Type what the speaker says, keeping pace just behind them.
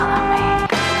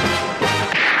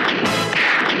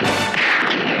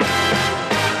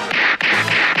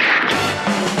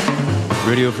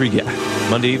Radio Free Gap.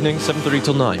 Monday evening, 7:30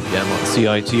 till 9 p.m. on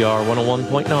CITR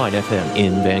 101.9 FM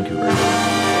in Vancouver.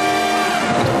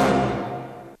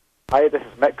 Hi, this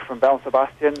is Mick from Bell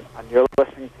Sebastian, and you're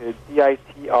listening to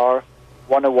CITR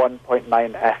 101.9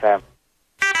 FM.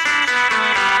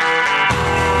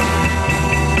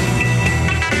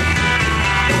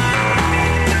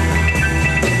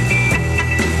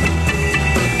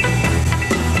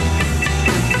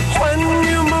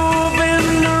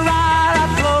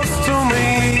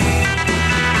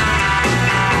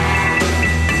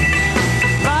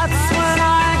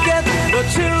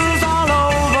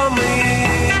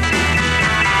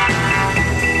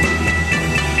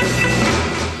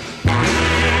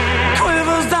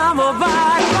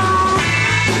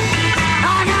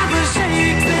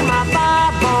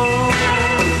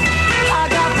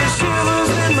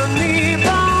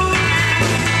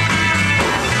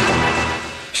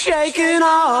 Shaking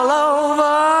all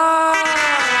over.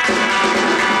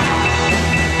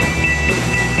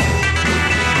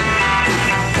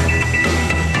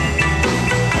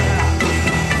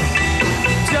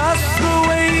 Just the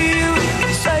way you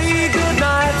say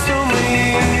goodnight to me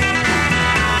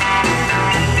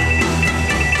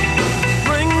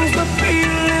brings the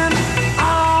feeling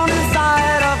on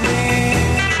inside of me.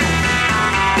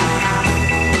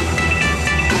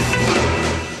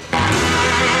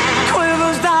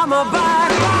 Quivers down my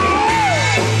backbone.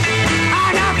 I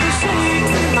got the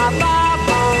shakes in my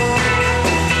backbone.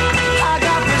 I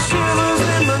got the shivers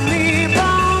in my knee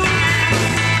bone.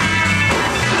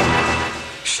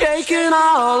 Shaking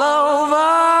all over.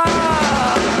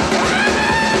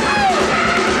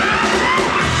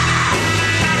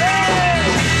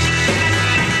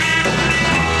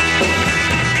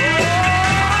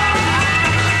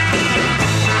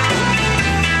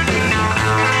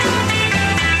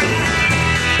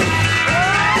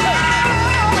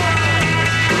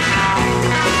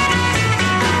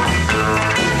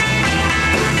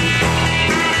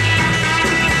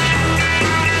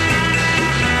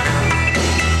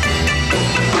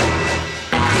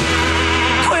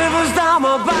 Quivers down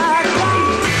my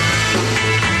backbone.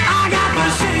 I got the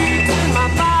shakes in my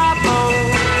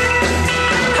backbone.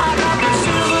 I got the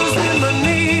shivers in my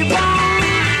knee bone.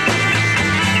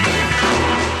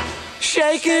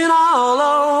 Shaking all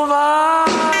over.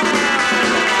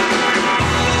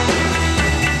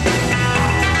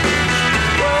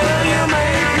 Well, you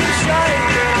make me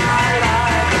shake and I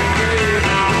like it, baby.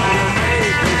 You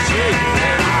make me shake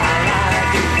and I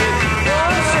like it, baby.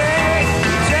 Oh, shake,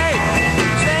 shake,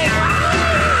 shake,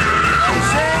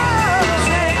 shake,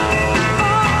 shake,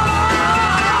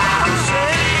 oh,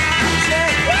 shake, shake,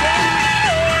 shake.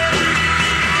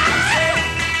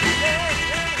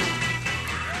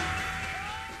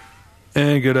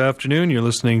 And good afternoon. You're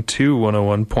listening to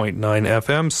 101.9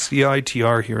 FM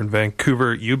CITR here in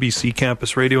Vancouver, UBC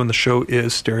Campus Radio, and the show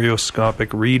is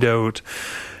Stereoscopic Redoubt.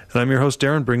 And I'm your host,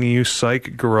 Darren, bringing you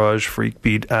psych, garage, freak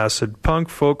beat, acid, punk,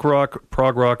 folk rock,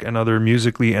 prog rock, and other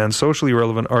musically and socially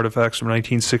relevant artifacts from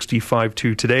 1965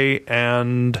 to today.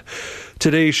 And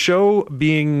today's show,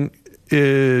 being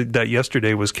that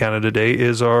yesterday was Canada Day,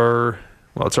 is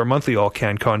it's our monthly All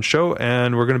CanCon show,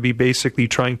 and we're going to be basically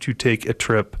trying to take a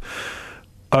trip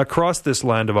across this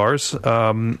land of ours.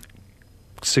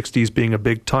 60s being a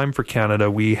big time for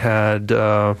Canada, we had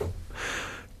kind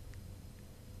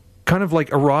of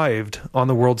like arrived on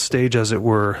the world stage, as it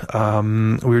were.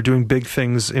 We were doing big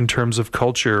things in terms of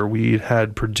culture. We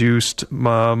had produced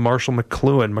Marshall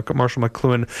McLuhan. Marshall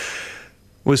McLuhan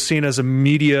was seen as a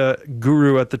media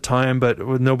guru at the time, but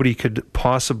nobody could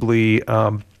possibly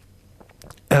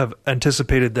have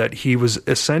anticipated that he was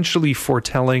essentially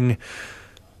foretelling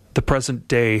the present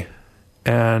day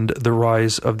and the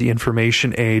rise of the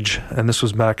information age. And this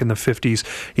was back in the 50s.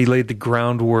 He laid the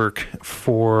groundwork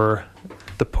for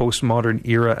the postmodern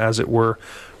era, as it were,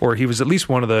 or he was at least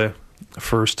one of the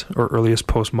first or earliest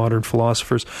postmodern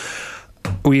philosophers.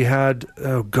 We had,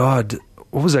 what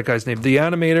was that guy's name? The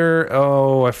animator,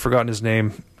 I've forgotten his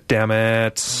name. Damn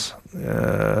it.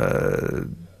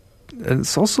 And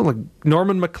it's also like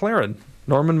Norman McLaren.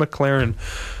 Norman McLaren,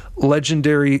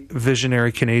 legendary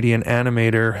visionary Canadian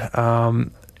animator.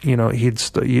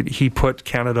 He put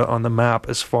Canada on the map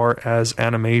as far as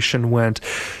animation went.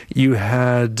 You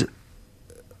had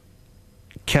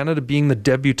Canada being the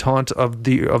debutante of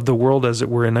the world, as it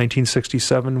were, in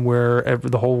 1967, where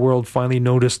the whole world finally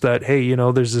noticed that, hey,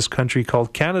 there's this country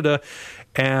called Canada,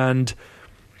 and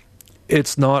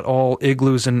it's not all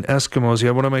igloos and Eskimos.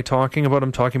 Yeah, what am I talking about?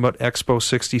 I'm talking about Expo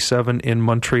 67 in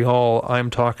Montreal. I'm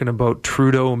talking about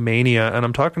Trudeau mania, and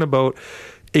I'm talking about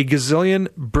a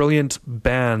gazillion brilliant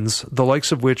bands, the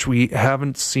likes of which we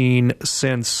haven't seen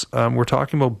since. We're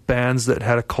talking about bands that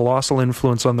had a colossal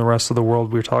influence on the rest of the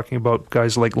world. We're talking about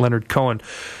guys like Leonard Cohen.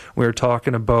 We're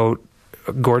talking about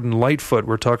Gordon Lightfoot.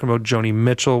 We're talking about Joni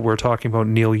Mitchell. We're talking about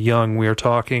Neil Young. We are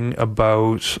talking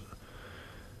about,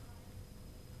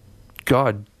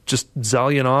 God, just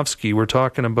Zalyanovsky. We're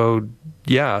talking about,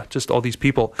 just all these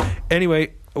people.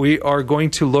 Anyway, we are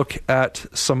going to look at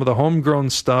some of the homegrown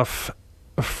stuff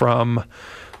from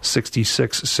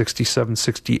 66, 67,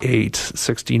 68,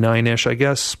 69-ish, I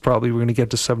guess. Probably we're going to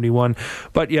get to 71.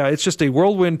 But yeah, it's just a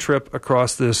whirlwind trip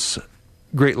across this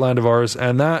great land of ours.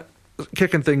 And that,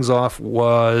 kicking things off,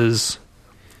 was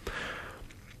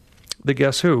the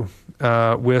Guess Who,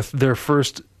 with their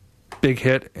first big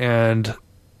hit and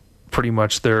pretty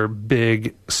much their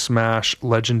big smash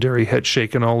legendary hit,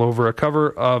 Shaken All Over, a cover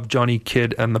of Johnny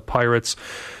Kidd and the Pirates.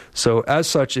 So as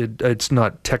such, it's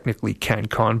not technically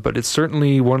CanCon, but it's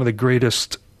certainly one of the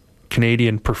greatest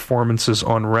Canadian performances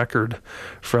on record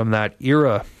from that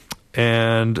era.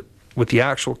 And with the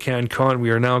actual CanCon, we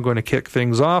are now going to kick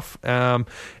things off. And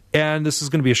this is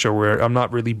going to be a show where I'm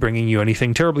not really bringing you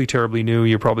anything terribly, terribly new.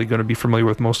 You're probably going to be familiar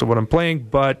with most of what I'm playing,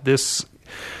 but this,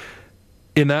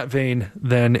 in that vein,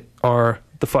 then, are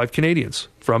the Five Canadians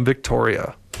from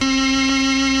Victoria.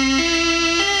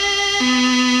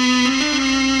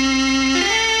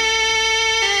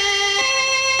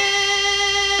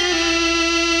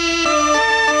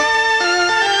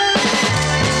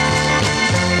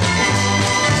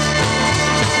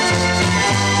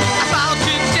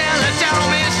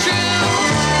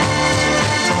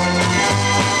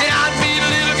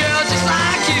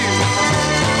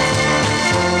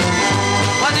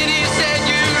 What did he say?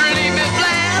 You really been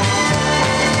bland?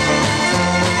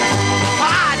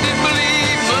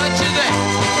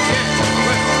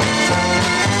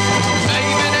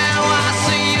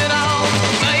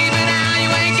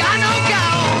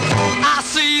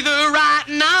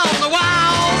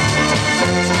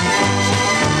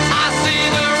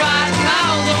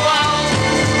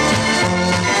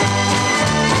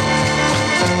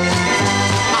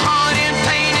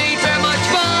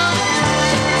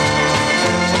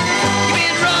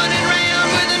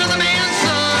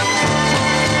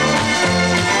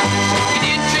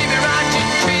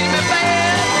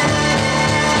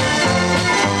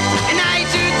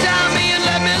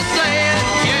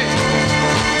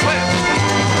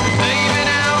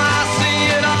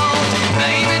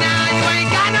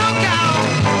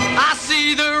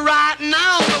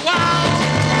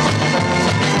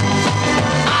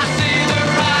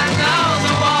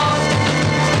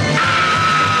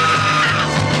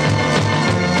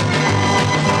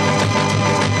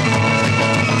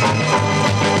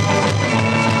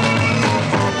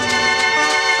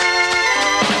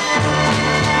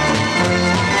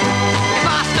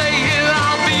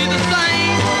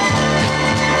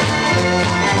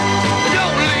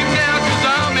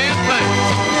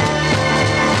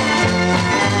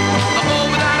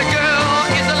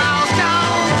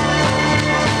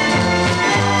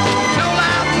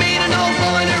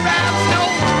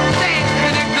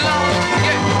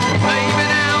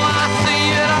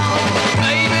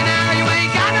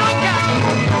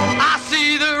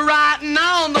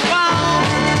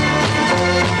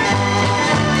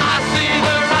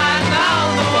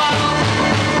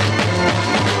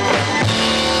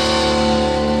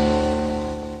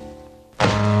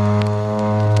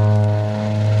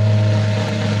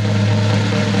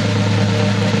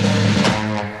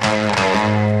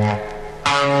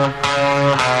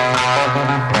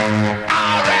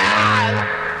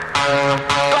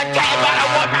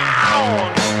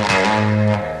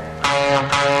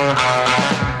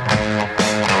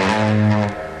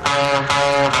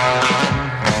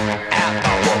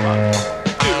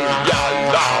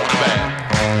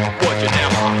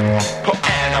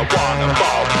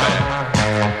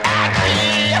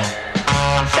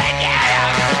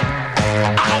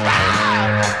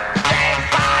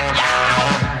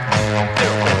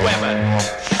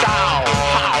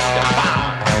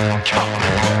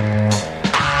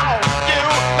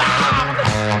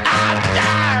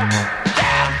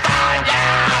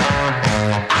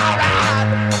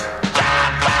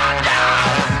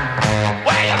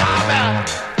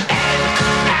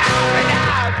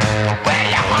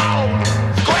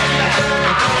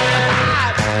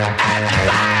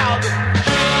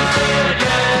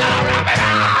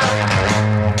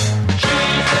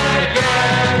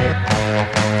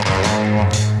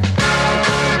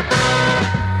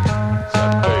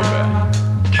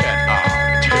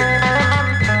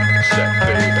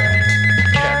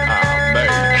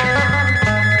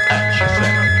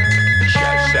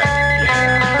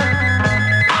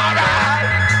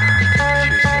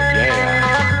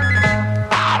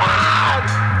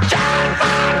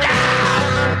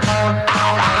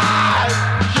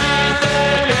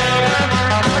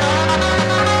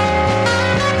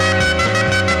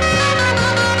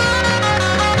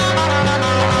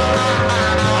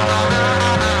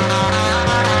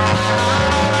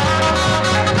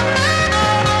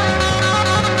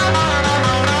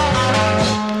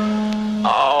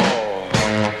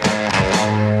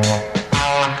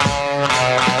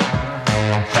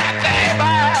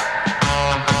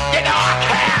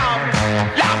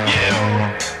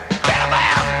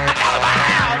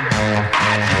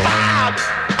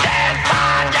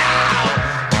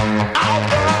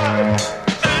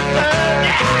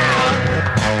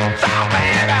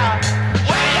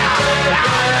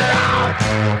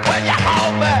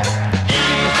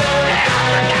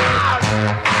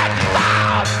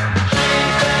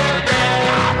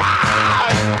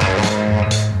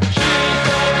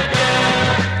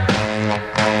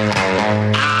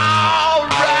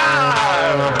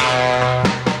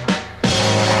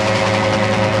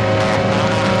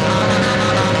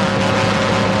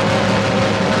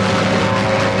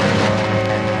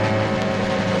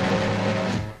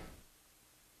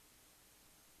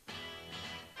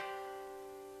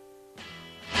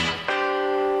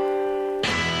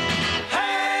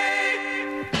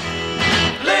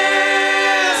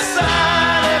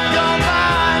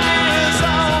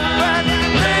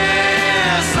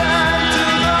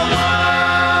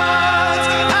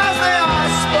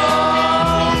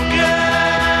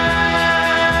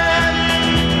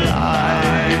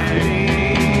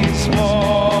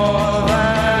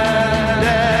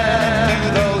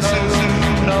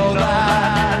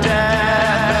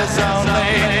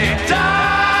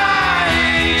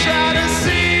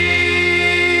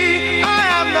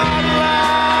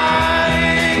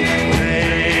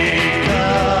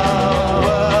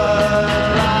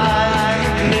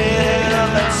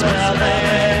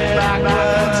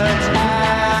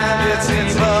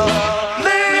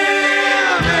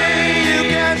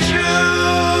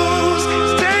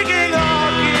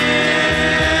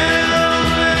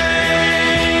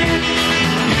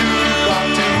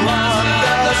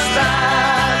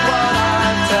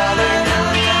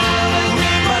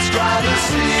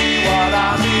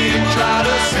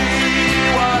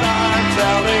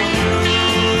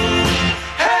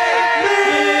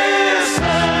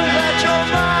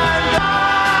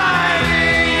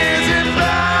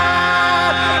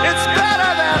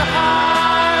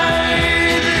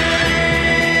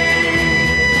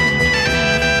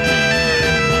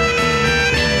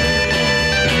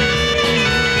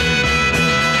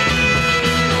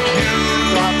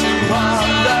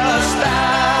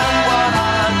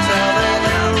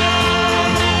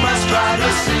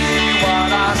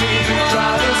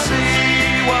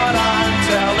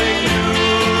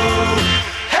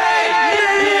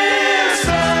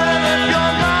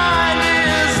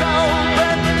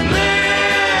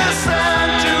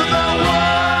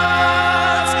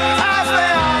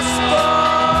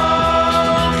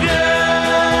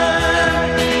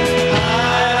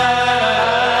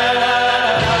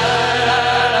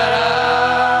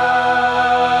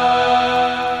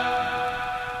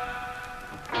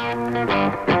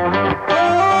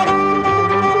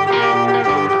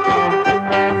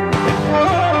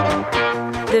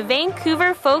 The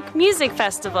Vancouver Folk Music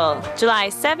Festival, July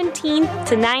 17th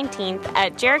to 19th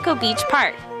at Jericho Beach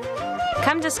Park.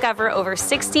 Come discover over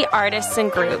 60 artists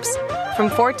and groups from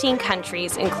 14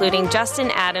 countries, including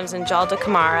Justin Adams and Jalda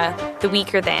Kamara, The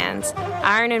Weaker Thans,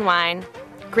 Iron and Wine,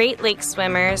 Great Lakes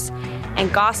Swimmers,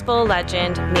 and gospel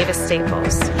legend Mavis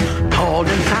Staples. Paul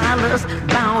and Silas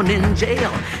bound in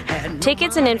jail.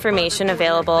 Tickets and information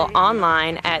available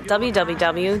online at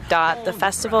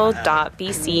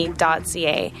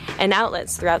www.thefestival.bc.ca and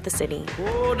outlets throughout the city.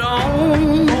 Hold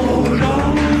on, hold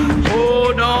on,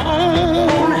 hold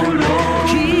on.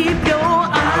 Keep your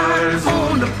eyes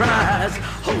on the prize.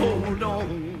 Hold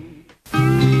on.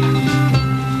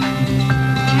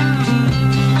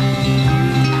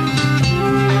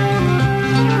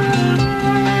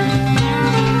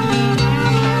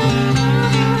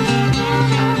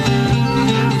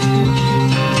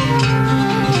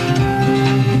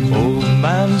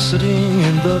 Sitting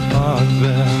in the park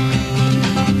there.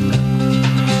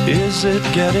 Is it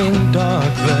getting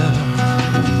dark there?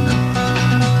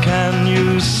 Can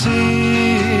you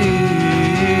see?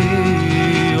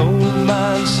 Old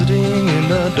man sitting in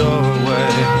the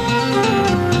doorway.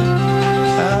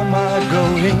 Am I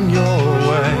going your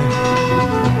way?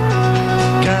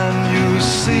 Can you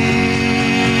see?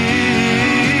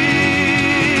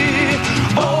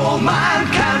 Old man,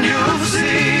 can you see?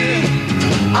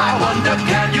 I wonder,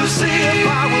 can you see if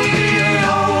I will be an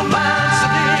old man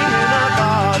sitting in a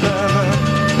garden?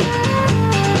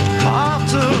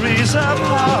 Arteries of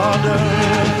pardon.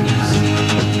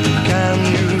 Can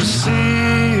you see?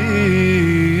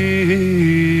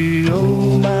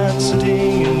 Old man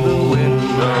sitting in the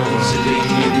window.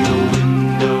 Sitting in the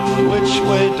window. Which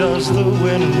way does the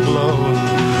wind blow?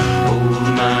 Old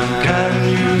man, can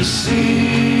you see?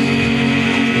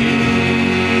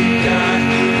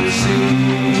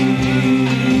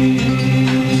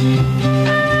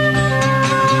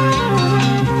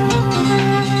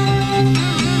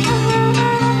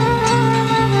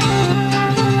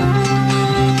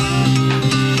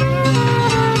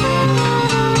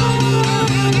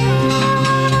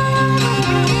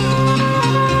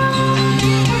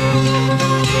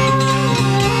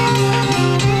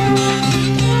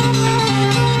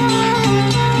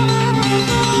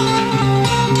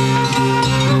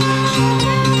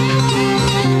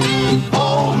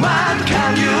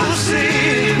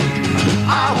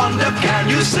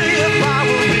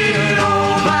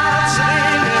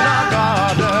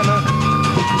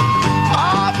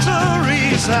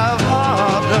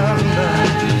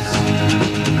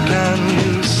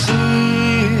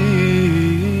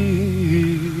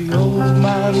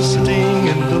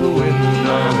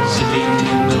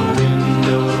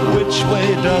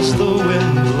 Does the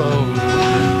wind blow?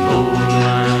 Oh,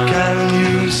 can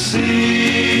you see?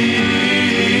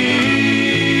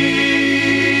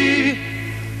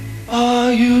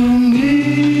 Are you me?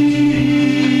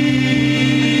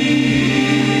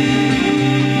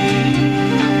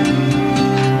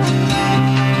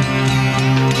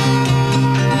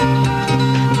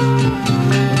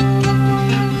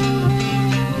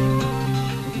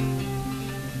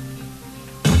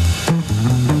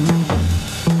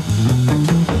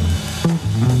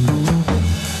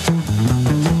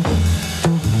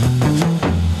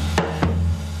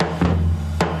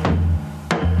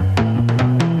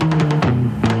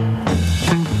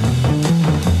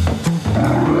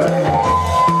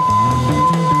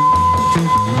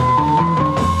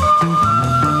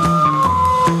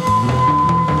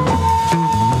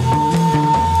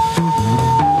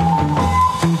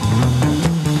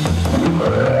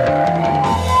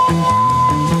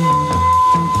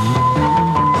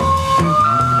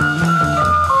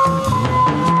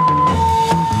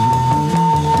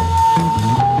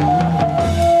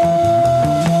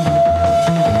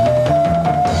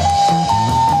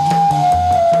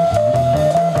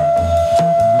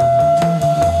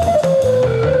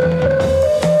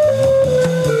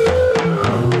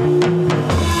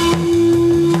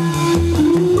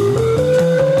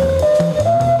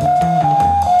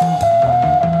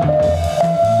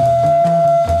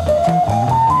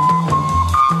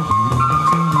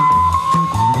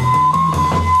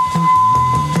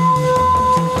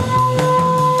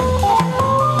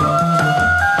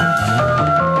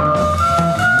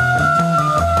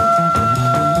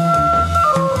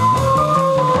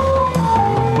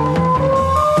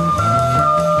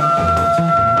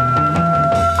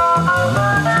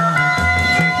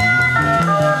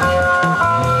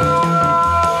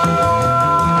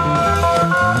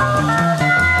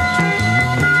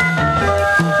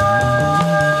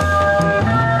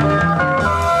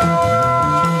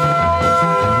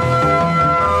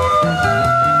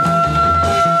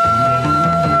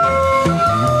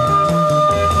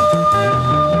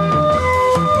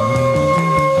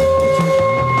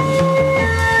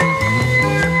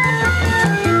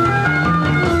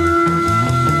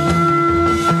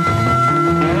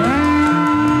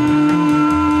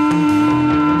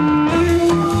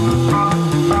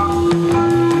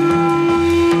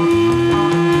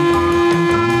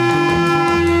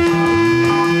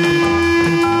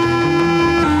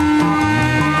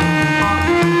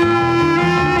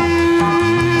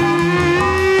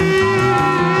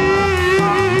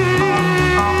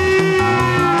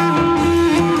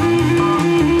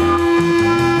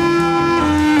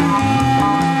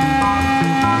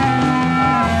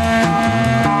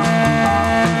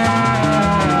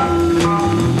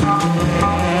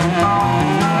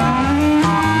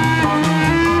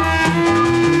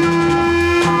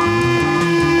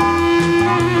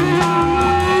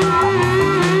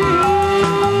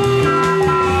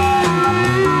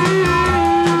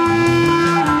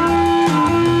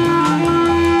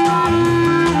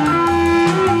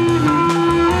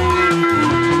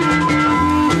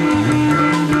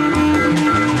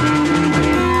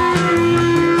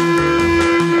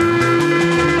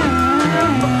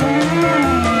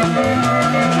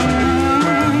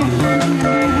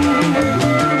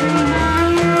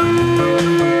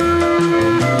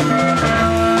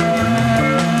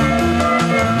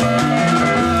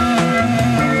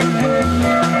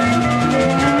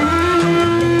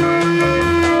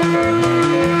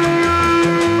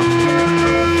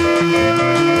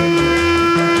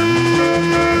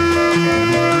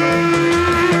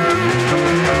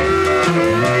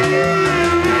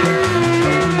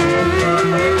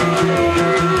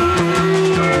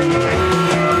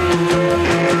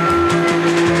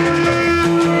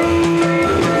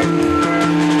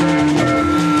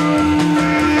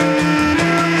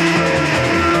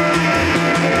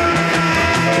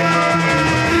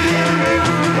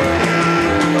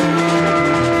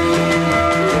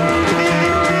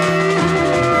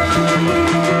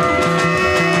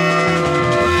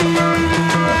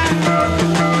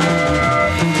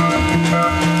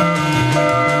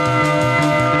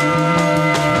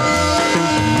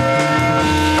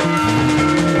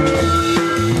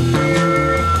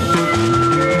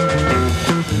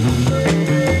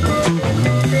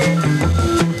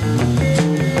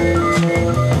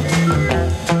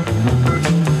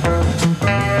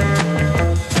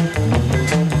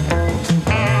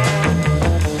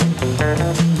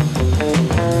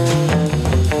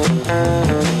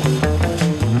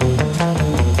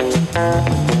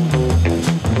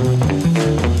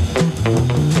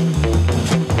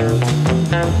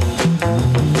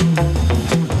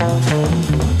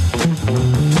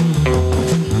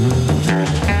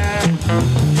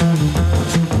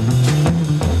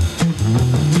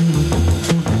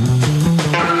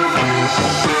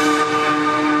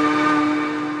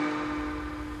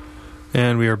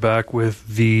 back with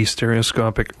the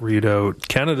Stereoscopic Readout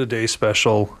Canada Day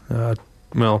special.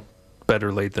 Well,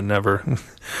 better late than never.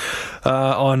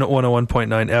 On 101.9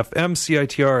 FM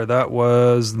CITR, that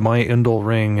was My Indel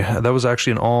Ring. That was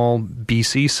actually an all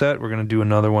BC set. We're going to do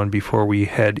another one before we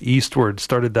head eastward.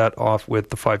 Started that off with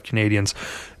the 5 Canadians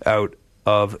out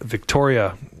of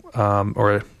Victoria,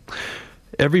 or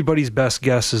everybody's best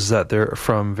guess is that they're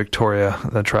from Victoria.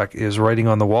 That track is Writing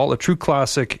on the Wall, a true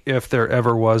classic if there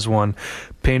ever was one.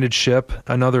 Painted Ship,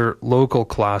 another local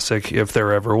classic if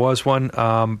there ever was one.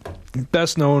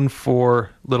 Best known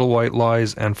for Little White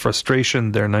Lies and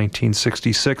Frustration, their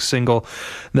 1966 single.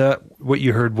 What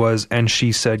you heard was And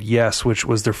She Said Yes, which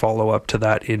was their follow-up to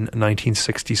that in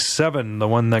 1967, the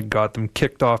one that got them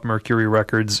kicked off Mercury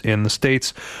Records in the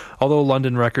States, although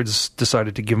London Records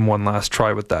decided to give them one last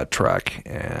try with that track.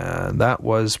 And that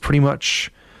was pretty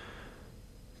much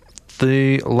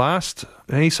the last,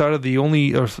 A-side of the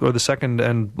only, or the second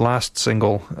and last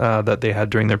single that they had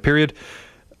during their period.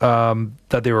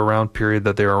 That they were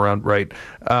around, right.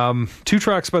 2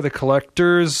 tracks by the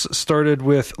Collectors. Started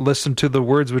with Listen to the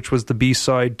Words, which was the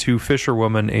B-side to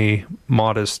Fisherwoman, a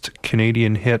modest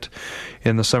Canadian hit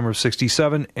in the summer of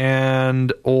 67,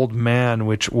 and Old Man,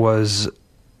 which was,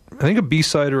 I think, a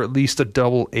B-side or at least a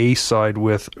double A-side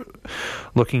with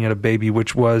Looking at a Baby,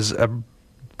 which was a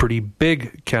pretty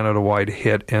big Canada-wide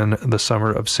hit in the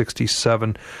summer of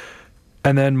 67.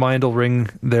 And then My Indel Ring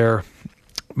there,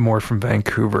 more from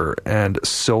Vancouver, and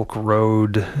Silk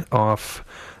Road off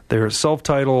their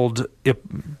self-titled,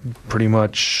 pretty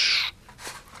much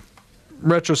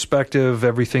retrospective,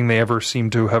 everything they ever seem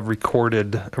to have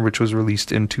recorded, which was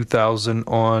released in 2000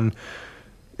 on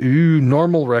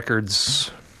Normal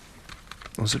Records.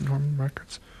 Was it Normal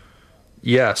Records?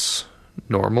 Yes,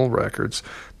 Normal Records.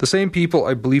 The same people,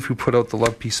 I believe, who put out the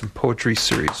Love, Peace, and Poetry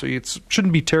series. So it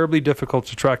shouldn't be terribly difficult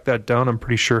to track that down. I'm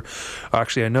pretty sure.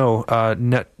 Actually, I know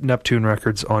Neptune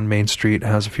Records on Main Street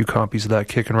has a few copies of that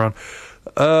kicking around.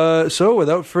 So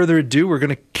without further ado, we're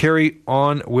going to carry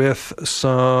on with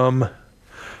some...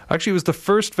 Actually, it was the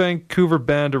first Vancouver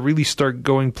band to really start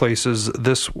going places.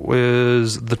 This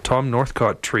was the Tom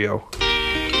Northcott Trio.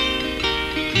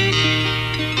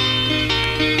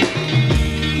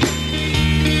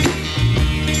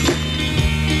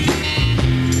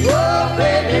 Oh,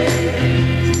 baby,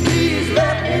 please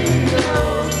let me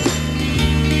know.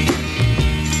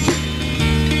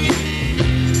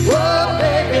 Oh,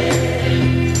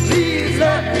 baby, please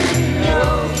let me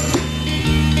know.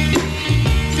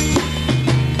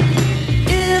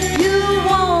 If you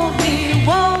want me,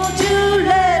 won't you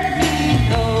let me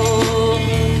know?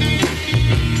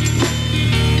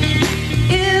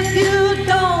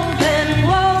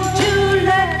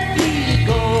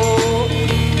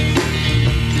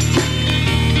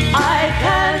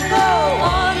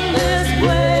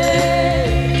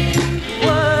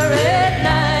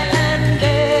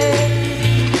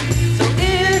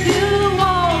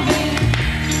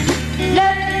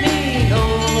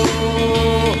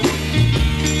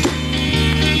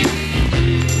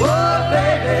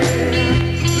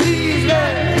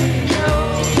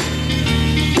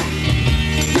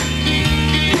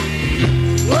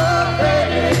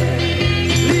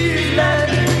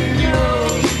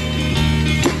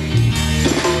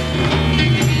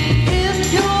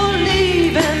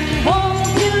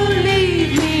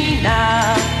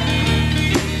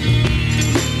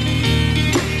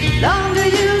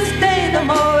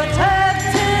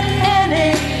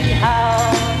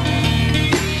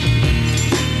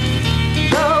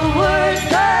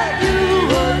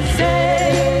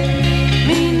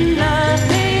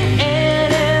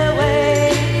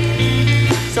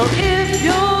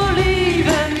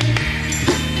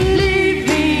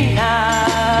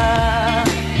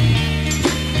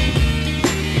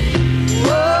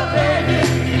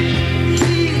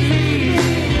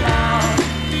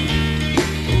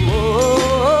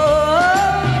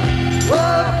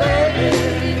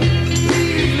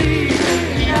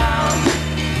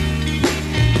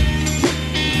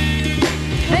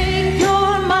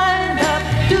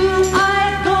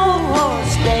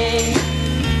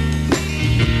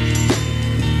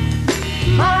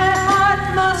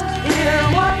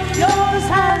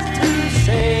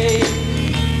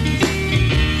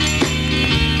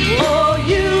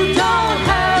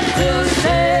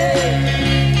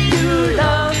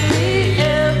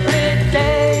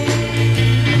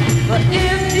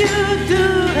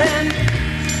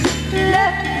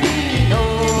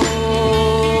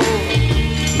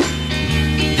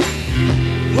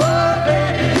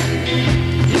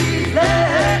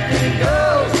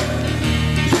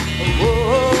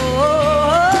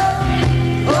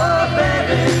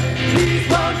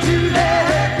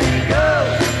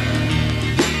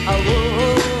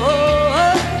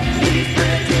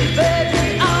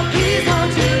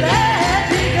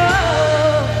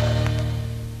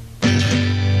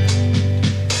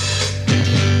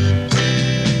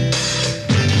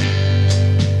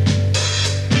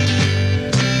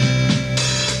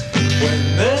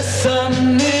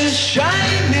 sun is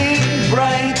shining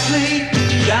brightly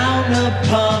down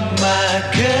upon my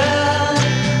girl,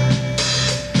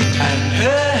 and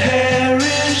her hair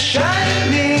is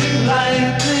shining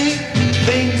lightly.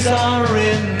 Things are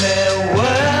in their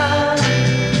world.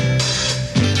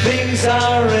 Things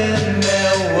are in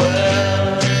their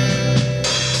world.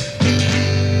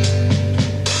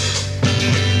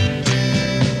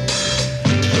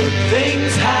 Good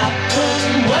things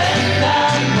happen when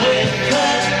I'm with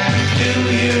her. Do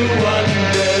you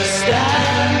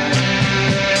understand?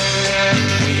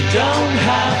 We don't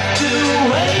have to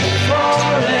wait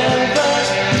forever.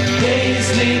 Days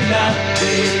need not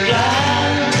be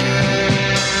planned.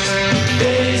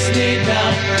 Days need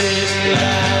not be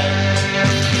planned.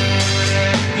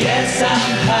 Yes,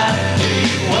 I'm happy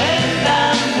when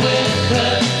I'm with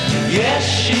her. Yes,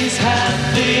 she's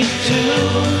happy too.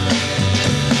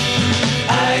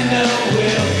 I know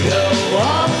we'll go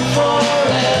on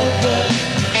forever.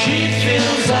 She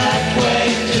feels that way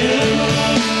too.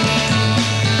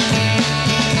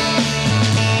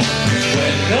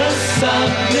 When the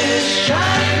sun is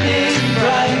shining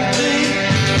brightly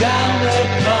down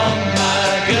upon my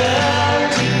girl,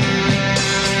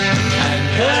 and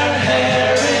her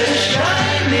hair is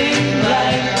shining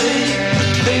lightly,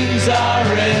 things are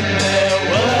in their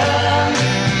world.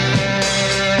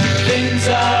 Things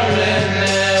are in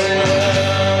their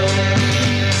world.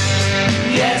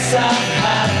 Yes, I'm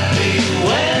happy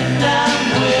when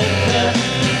I'm with her.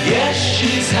 Yes,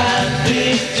 she's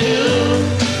happy too.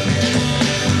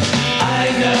 I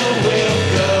know we'll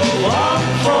go on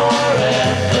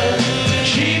forever.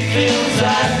 She feels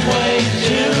that way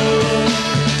too.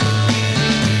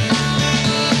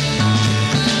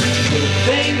 Good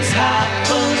things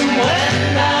happen when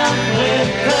I'm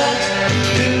with her.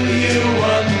 Do you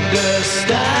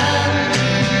understand?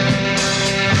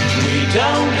 We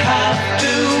don't have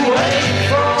to wait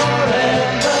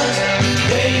forever.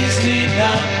 Days need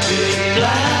not be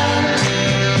planned.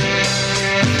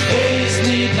 Days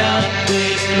need not be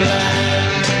planned.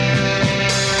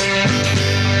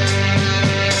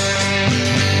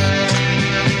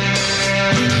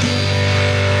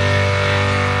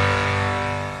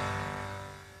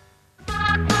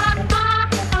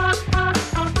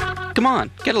 Come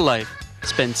on, get a life.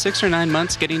 Spend 6 or 9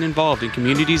 months getting involved in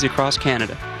communities across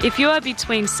Canada. If you are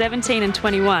between 17 and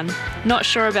 21, not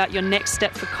sure about your next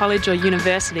step for college or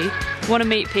university, want to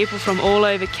meet people from all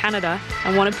over Canada,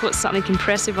 and want to put something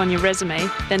impressive on your resume,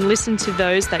 then listen to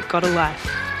Those That Got a Life.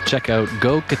 Check out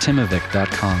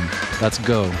gokatimovic.com. That's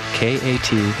go,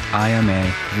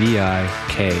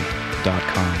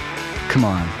 Katimavik.com. Come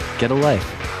on, get a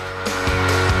life.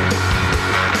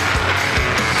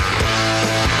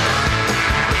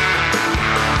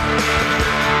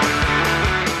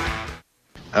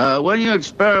 When you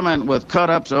experiment with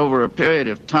cut-ups over a period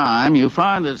of time, you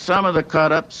find that some of the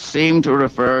cut-ups seem to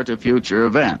refer to future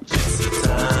events.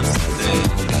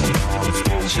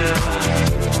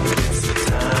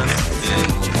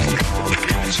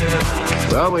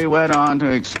 Well, we went on to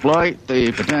exploit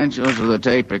the potentials of the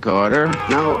tape recorder.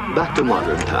 Now, back to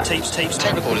modern times. Tapes,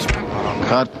 tape recorders.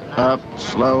 Cut up,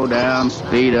 slow down,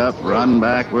 speed up, run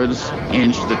backwards,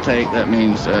 inch the tape. That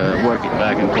means work it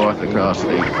back and forth across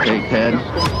the tape head.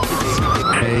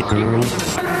 Hey, girl.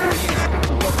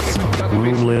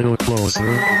 Move a little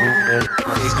closer.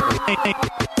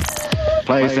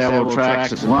 Play several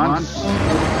tracks at once.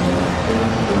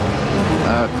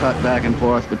 Cut back and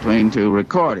forth between two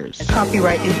recorders.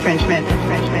 Copyright infringement,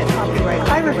 copyright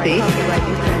piracy,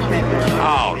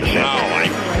 Oh no, I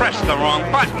pressed the wrong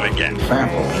button again.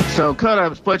 So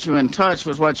cut-ups put you in touch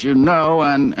with what you know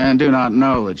and do not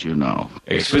know that you know.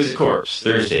 Exquisite Corpse,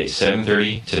 Thursday,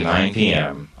 7:30 to 9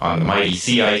 p.m. on the mighty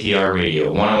CITR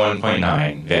Radio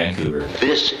 101.9, Vancouver.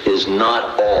 This is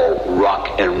not all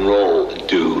rock and roll,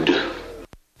 dude.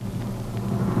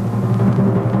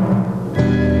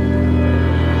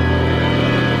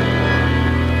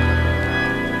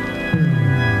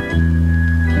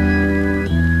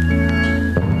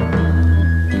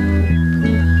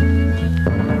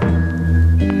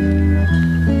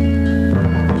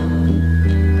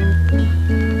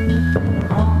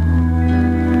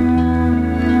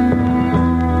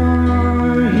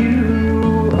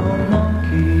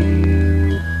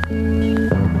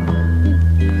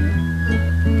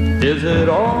 Is it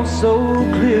all so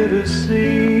clear to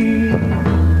see?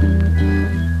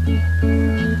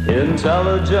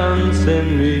 Intelligence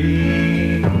in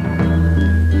me.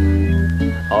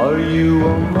 Are you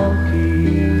a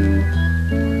monkey?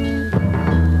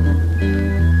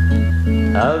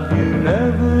 Have you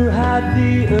never had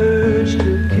the urge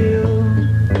to kill?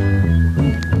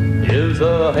 Is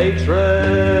a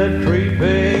hatred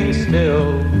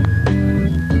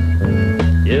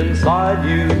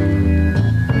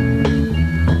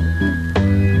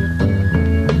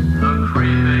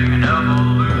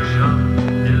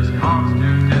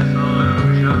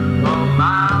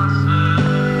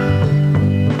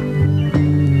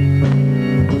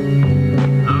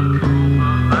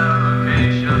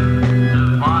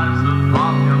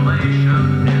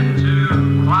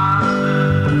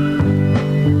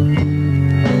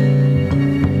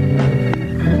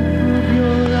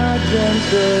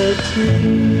the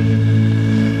tree.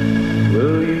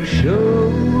 Will you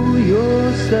show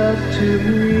yourself to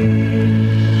me?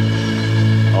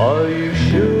 Are you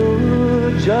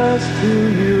sure just who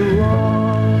you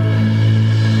are?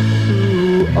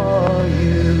 Who are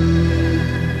you?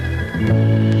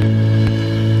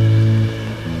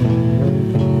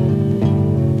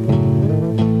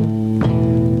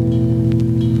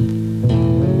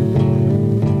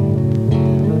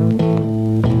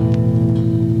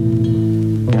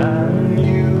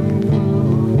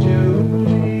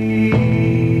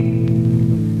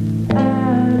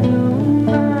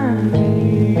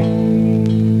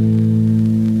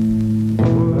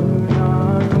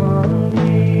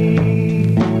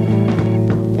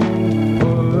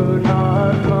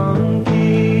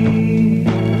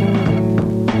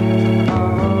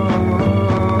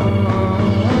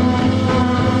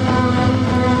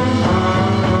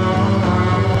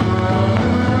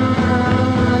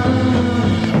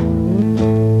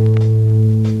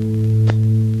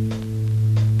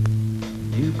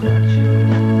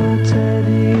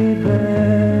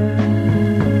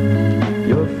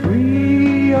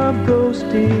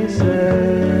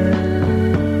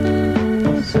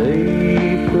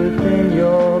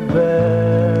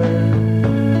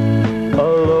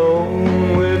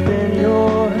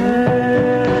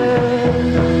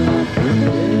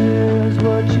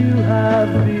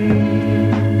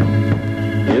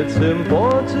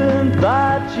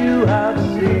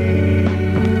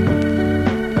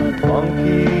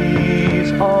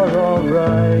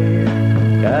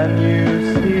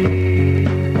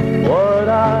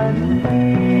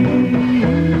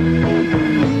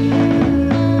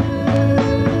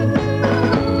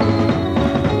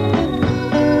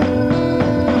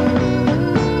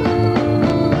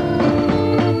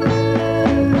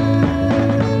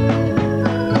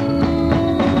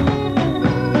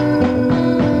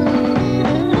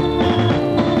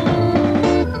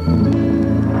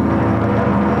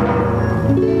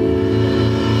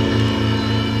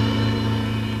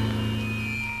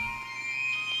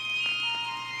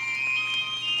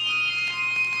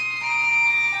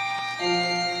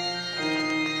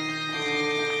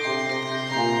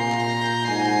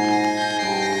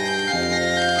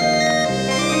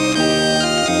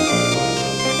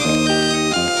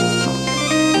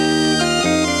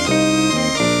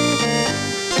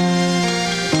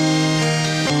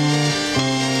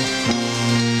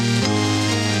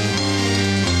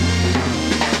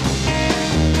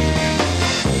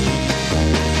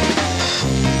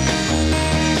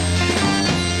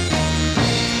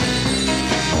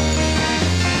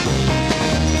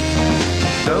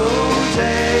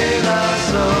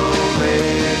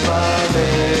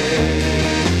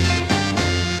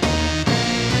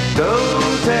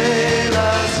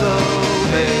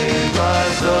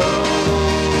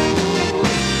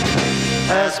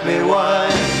 Ask me why,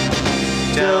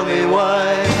 tell me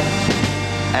why.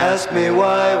 Ask me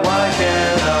why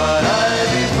cannot I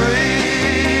be free?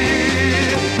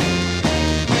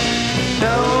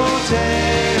 No te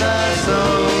la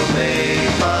soleil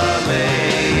par me.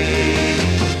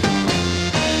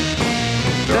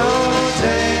 No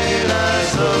te la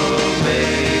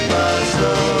soleil par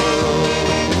so.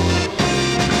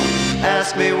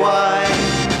 Ask me why,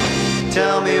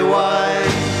 tell me why.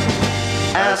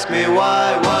 Ask me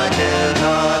why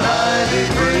cannot I be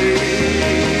free?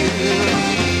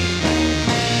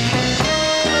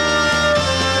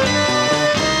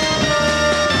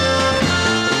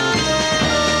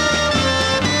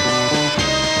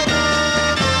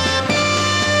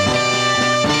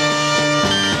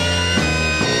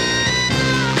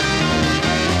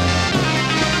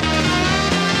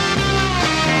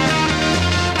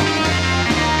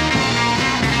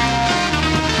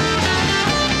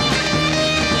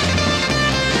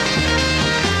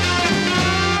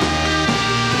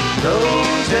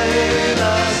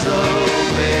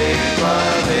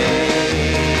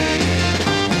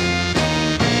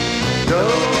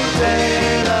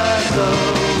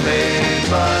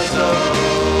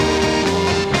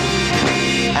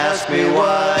 Ask me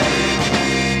why,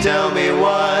 tell me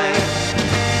why,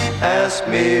 ask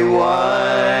me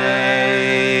why.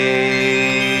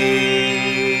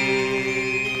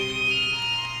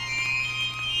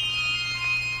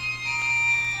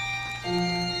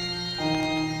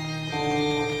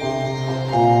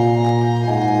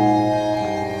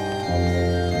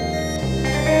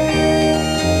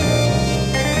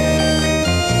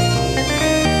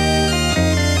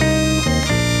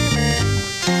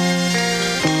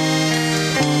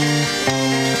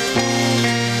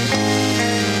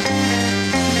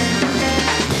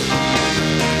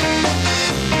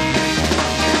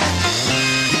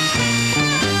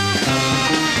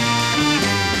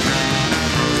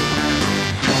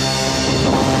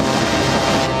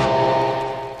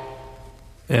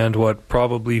 and what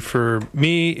probably for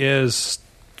me is,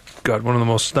 God, one of the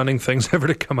most stunning things ever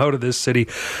to come out of this city,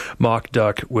 Mock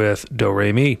Duck with Do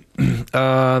Re Mi.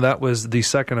 That was the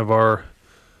second of our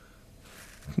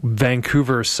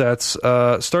Vancouver sets.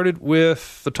 Started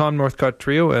with the Tom Northcott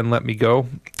Trio and Let Me Go.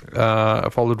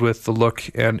 Followed with The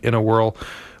Look and In a Whirl.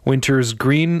 Winter's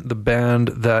Green, the band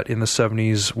that in the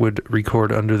 70s would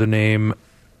record under the name,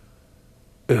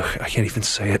 I can't even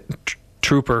say it,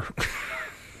 Trooper.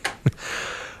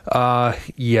 Never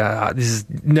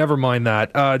mind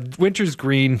that. Winter's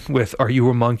Green with Are You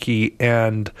a Monkey,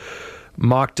 and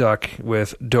Mock Duck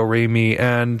with Do Re Mi,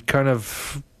 and kind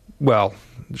of, well,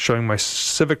 showing my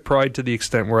civic pride to the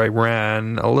extent where I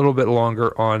ran a little bit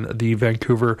longer on the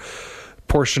Vancouver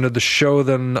portion of the show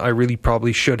than I really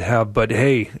probably should have. But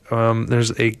hey,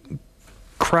 there's a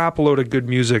crap load of good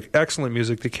music, excellent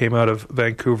music that came out of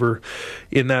Vancouver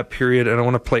in that period, and I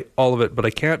want to play all of it, but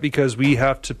I can't because we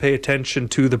have to pay attention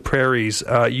to the prairies.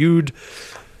 You'd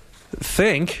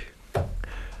think,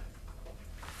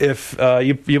 if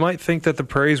you might think that the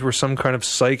prairies were some kind of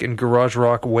psych and garage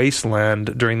rock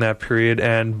wasteland during that period,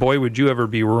 and boy, would you ever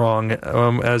be wrong.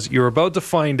 As you're about to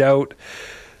find out,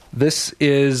 this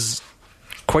is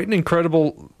quite an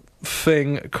incredible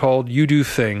thing called You Do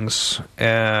Things,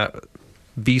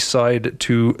 B-side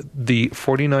to the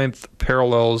 49th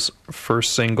Parallels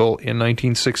first single in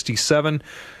 1967,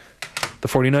 the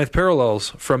 49th Parallels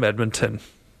from Edmonton.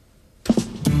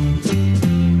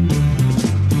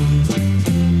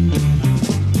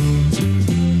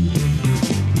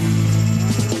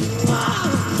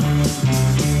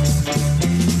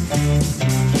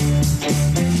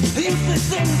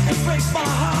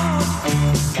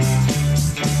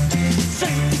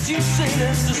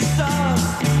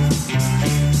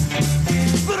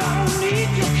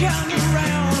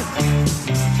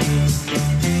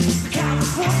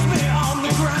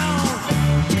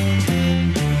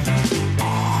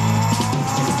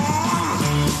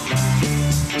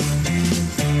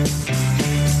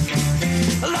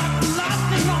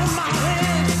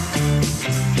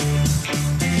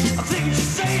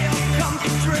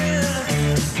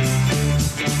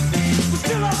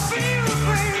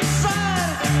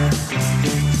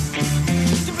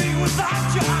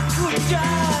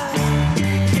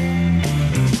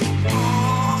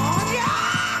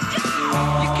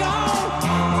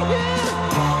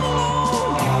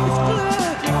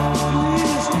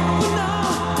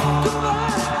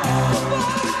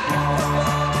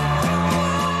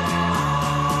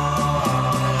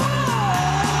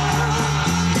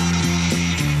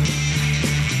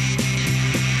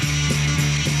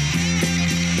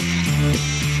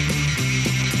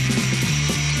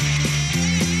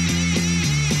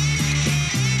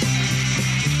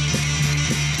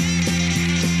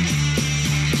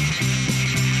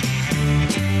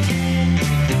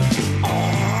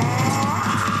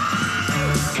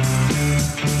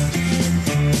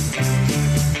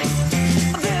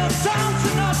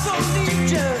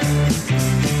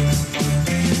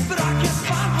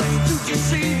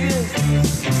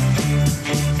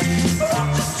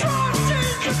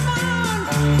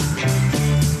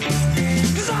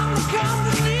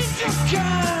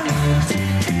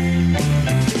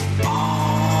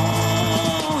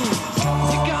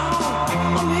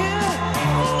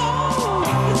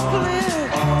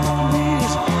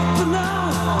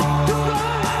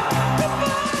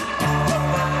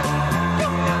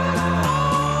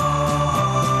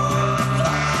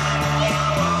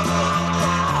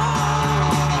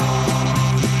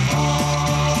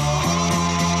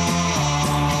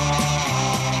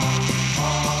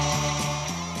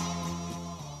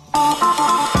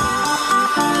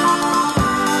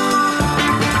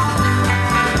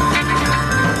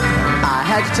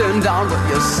 Turned on, but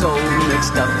you're so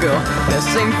mixed up, girl. Best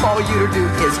thing for you to do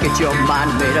is get your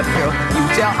mind made up, girl. You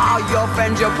tell all your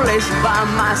friends your place is by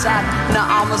my side.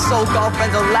 Now all my so-called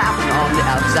friends are laughing on the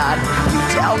outside. You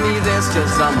tell me there's still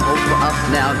some hope for us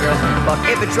now, girl. But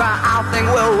if we try, I think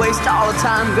we'll waste all the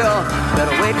time, girl.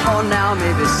 Better wait for now,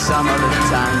 maybe some other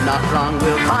time. Not long,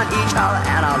 we'll find each other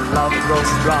and our love will grow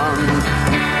strong.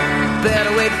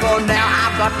 Better wait for now,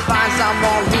 I've got to find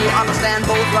someone who understands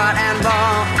both right and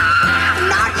wrong.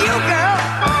 Not you, girl.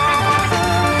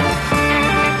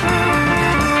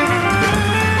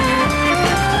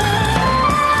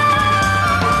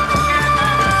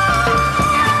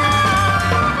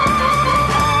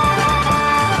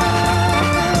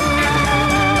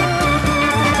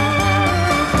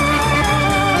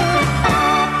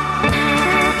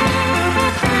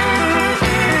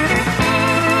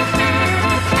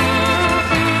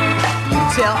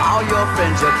 tell all your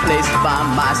friends you're placed by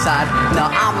my side. Now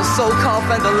I'm a so-called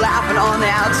friend, they're laughing on the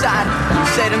outside. You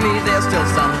say to me there's still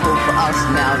some hope for us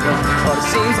now, girl, but it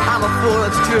seems I'm a fool,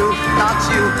 it's true. Not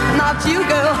you,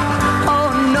 girl. Oh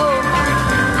no,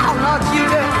 I'm not you,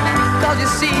 girl. Cause you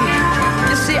see,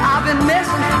 I've been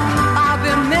missing. Oh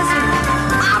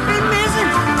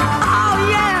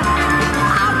yeah,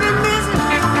 I've been missing.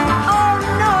 Oh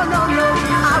no,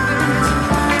 I've been missing.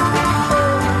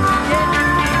 Oh yeah,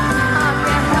 I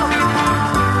can't help it.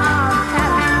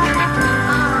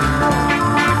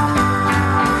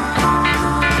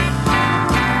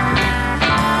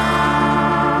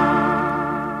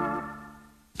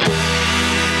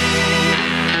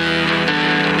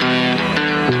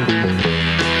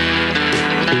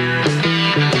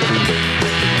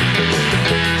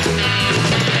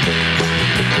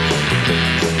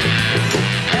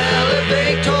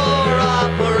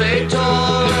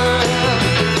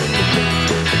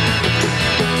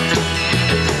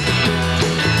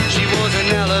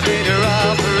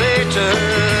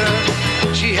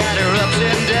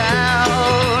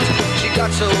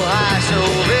 So high, so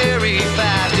very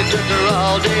fast, it took her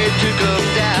all day to come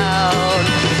down.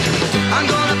 I'm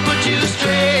gonna put you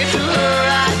straight to her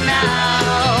right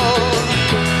now.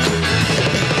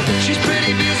 She's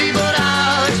pretty busy, but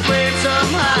I'll explain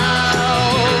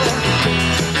somehow.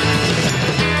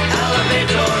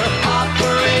 Elevator,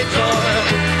 operator,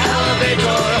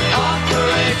 elevator,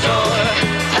 operator,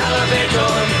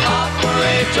 elevator,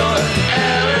 operator,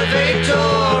 elevator,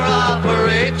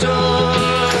 operator.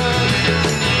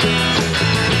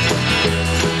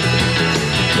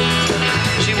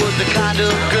 The kind of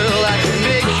girl that can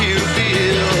make you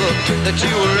feel that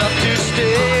you were up to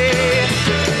stay.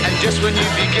 And just when you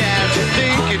began to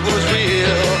think it was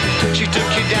real, she took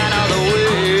you down all the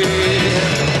way.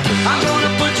 I'm gonna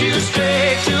put you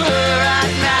straight to her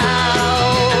right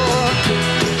now.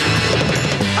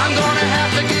 I'm gonna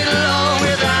have to get along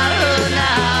without her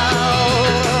now.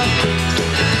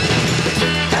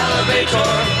 Elevator,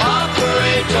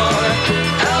 operator,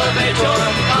 elevator,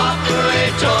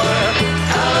 operator,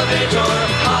 elevator,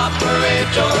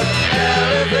 operator,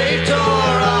 elevator,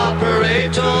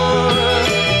 operator.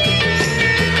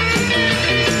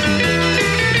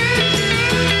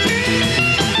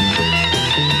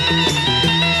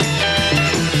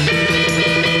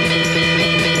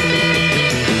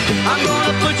 I'm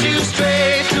gonna put you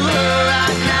straight to her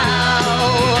right now.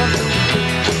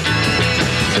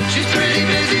 She's pretty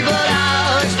busy, but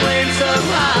I'll explain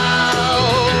somehow.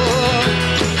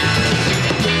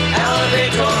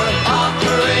 Elevator,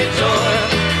 operator,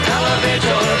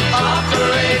 elevator,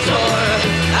 operator,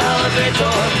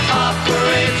 elevator,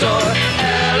 operator,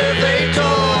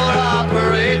 elevator,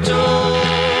 operator.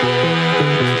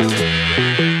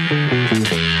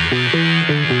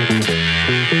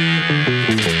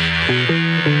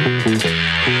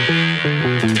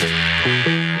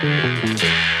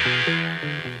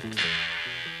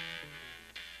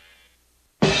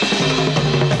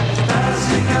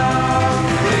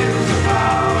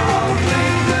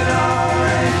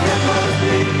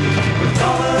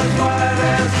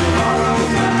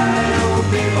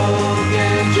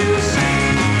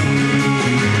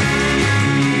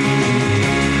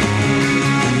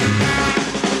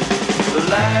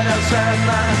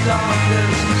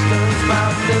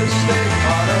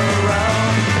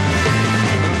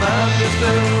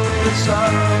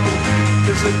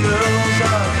 Cause the girls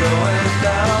are going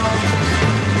down.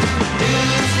 In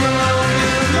this world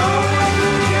you know what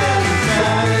you get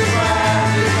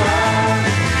satisfied.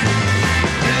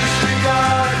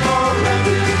 Disregard for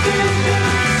reputation,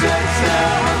 sets their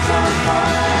hearts on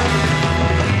fire.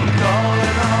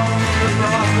 Calling on the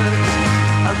prophets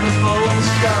and the false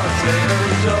gods they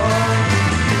adore.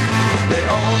 They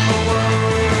own the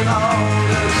world and all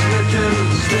its riches,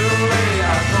 still they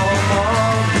have no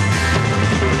more.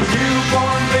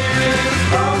 Newborn babies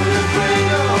from the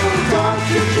cradle, don't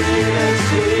you dream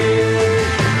see?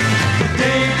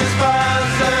 They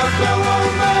despise their fellow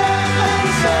man and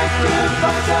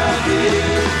sacrifice our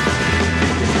dear.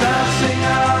 Passing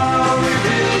out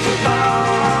reveals the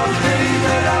power of things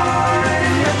that are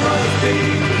and yet must be.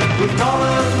 With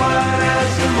colors white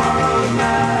as tomorrow's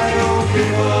night, oh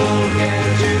people,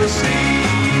 can't you see?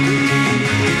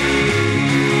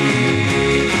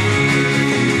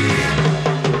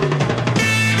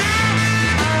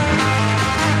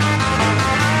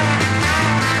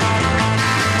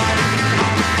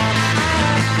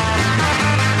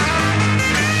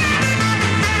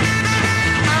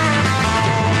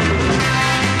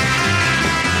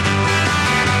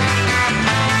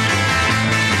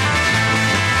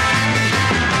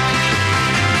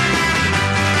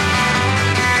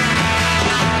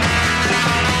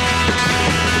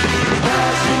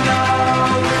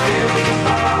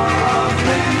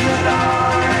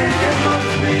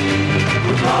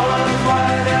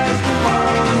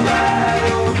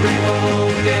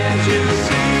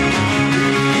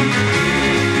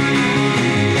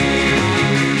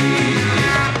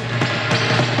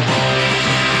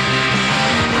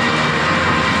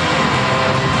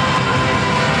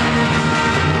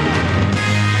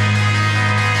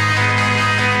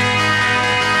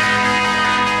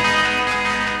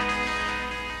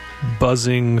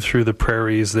 buzzing through the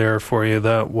prairies there for you.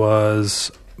 That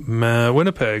was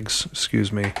Winnipeg's,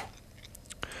 excuse me.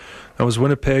 That was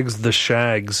Winnipeg's The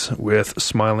Shags with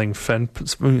Smiling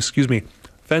Fence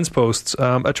Posts.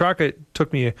 A track it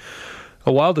took me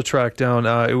a while to track down.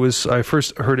 I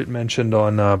first heard it mentioned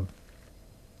on,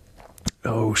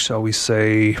 shall we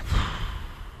say,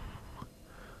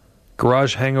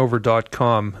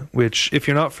 GarageHangover.com, which, if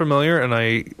you're not familiar, and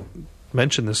I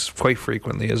mention this quite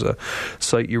frequently as a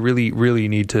site you really, really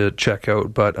need to check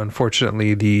out, but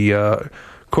unfortunately the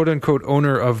quote-unquote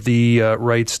owner of the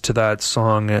rights to that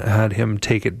song had him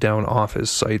take it down off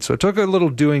his site. So it took a little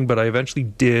doing, but I eventually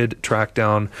did track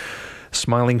down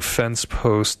Smiling Fence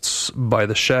Posts by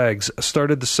The Shags.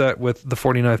 Started the set with the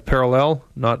 49th Parallel,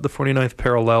 not the 49th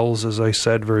Parallels, as I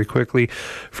said very quickly,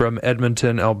 from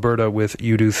Edmonton, Alberta with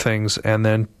You Do Things, and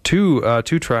then two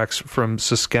tracks from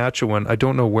Saskatchewan. I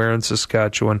don't know where in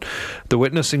Saskatchewan. The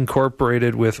Witness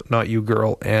Incorporated with Not You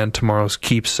Girl, and Tomorrow's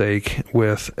Keepsake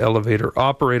with Elevator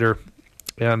Operator.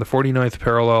 And the 49th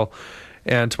Parallel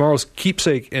and Tomorrow's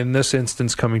Keepsake, in this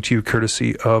instance, coming to you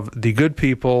courtesy of the good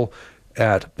people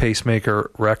at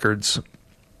Pacemaker Records.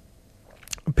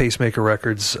 Pacemaker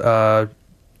Records, I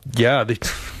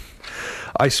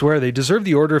swear they deserve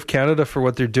the Order of Canada for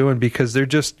what they're doing, because they're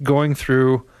just going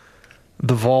through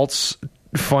the vaults,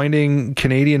 finding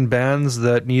Canadian bands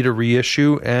that need a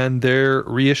reissue, and they're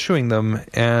reissuing them,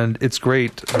 and it's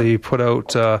great. They put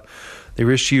out, they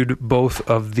reissued both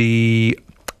of the,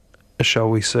 shall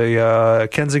we say,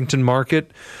 Kensington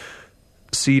Market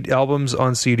albums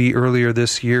on CD earlier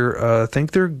this year. I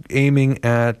think they're aiming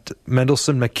at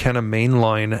Mendelssohn McKenna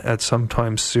Mainline at some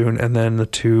time soon, and then the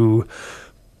two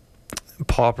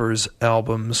Paupers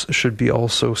albums should be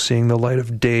also seeing the light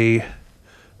of day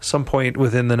some point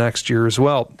within the next year as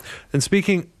well. And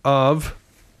speaking of,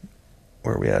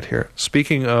 where are we at here?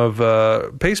 Speaking of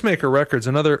Pacemaker Records,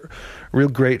 another real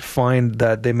great find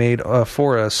that they made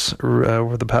for us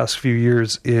over the past few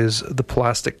years is the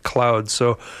Plastic Cloud.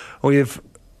 So we have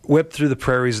whipped through the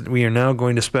prairies. We are now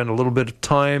going to spend a little bit of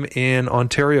time in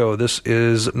Ontario. This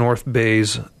is North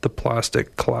Bay's The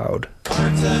Plastic Cloud.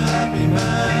 Art's a happy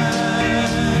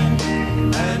man,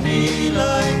 and he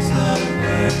likes the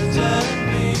birds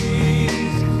and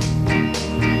bees.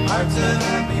 Art's a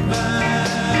happy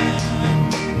man,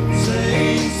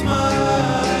 say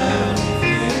smile if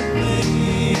you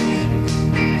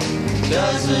please.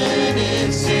 Doesn't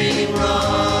it seem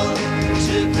wrong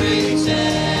to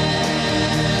pretend?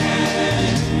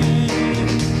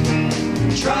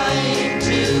 Trying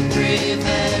to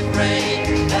prevent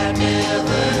rain that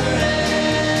never ends.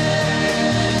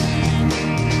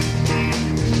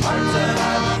 Art's a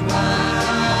happy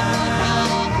man,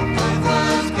 of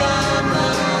us come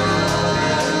alive.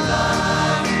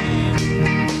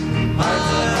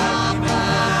 Art's a happy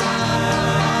man,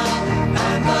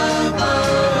 and the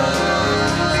birds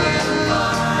are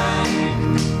fine.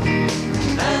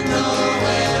 And though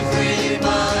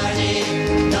everybody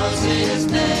knows his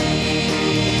name,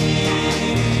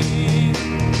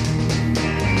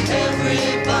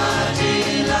 everybody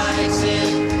likes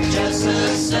him just the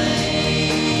same.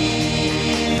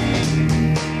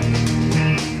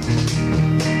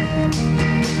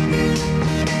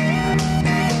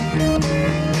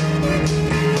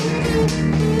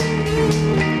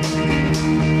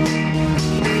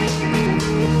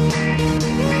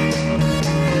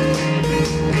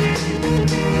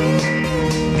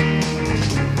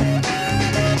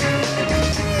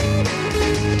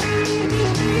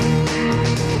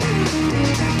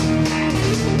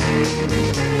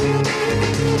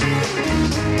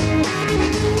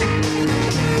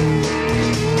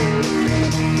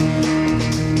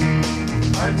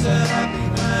 Art's a happy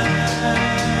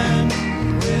man,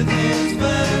 with his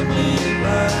family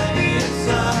by his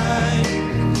side.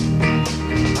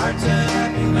 Art's a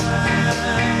happy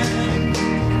man,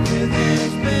 with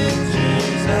his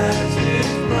pictures as his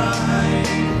bride.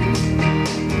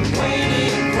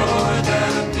 Waiting for the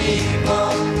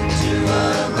people to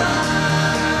arrive.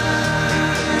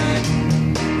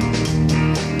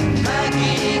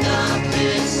 Backing up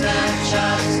his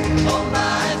snapshots on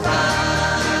my phone.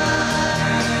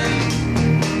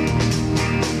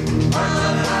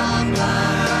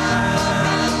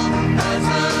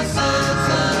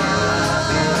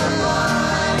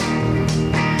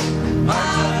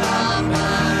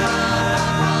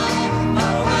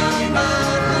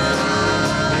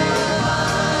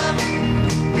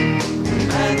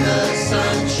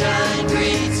 Sunshine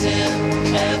greets him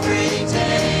every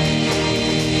day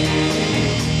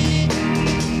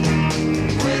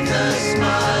with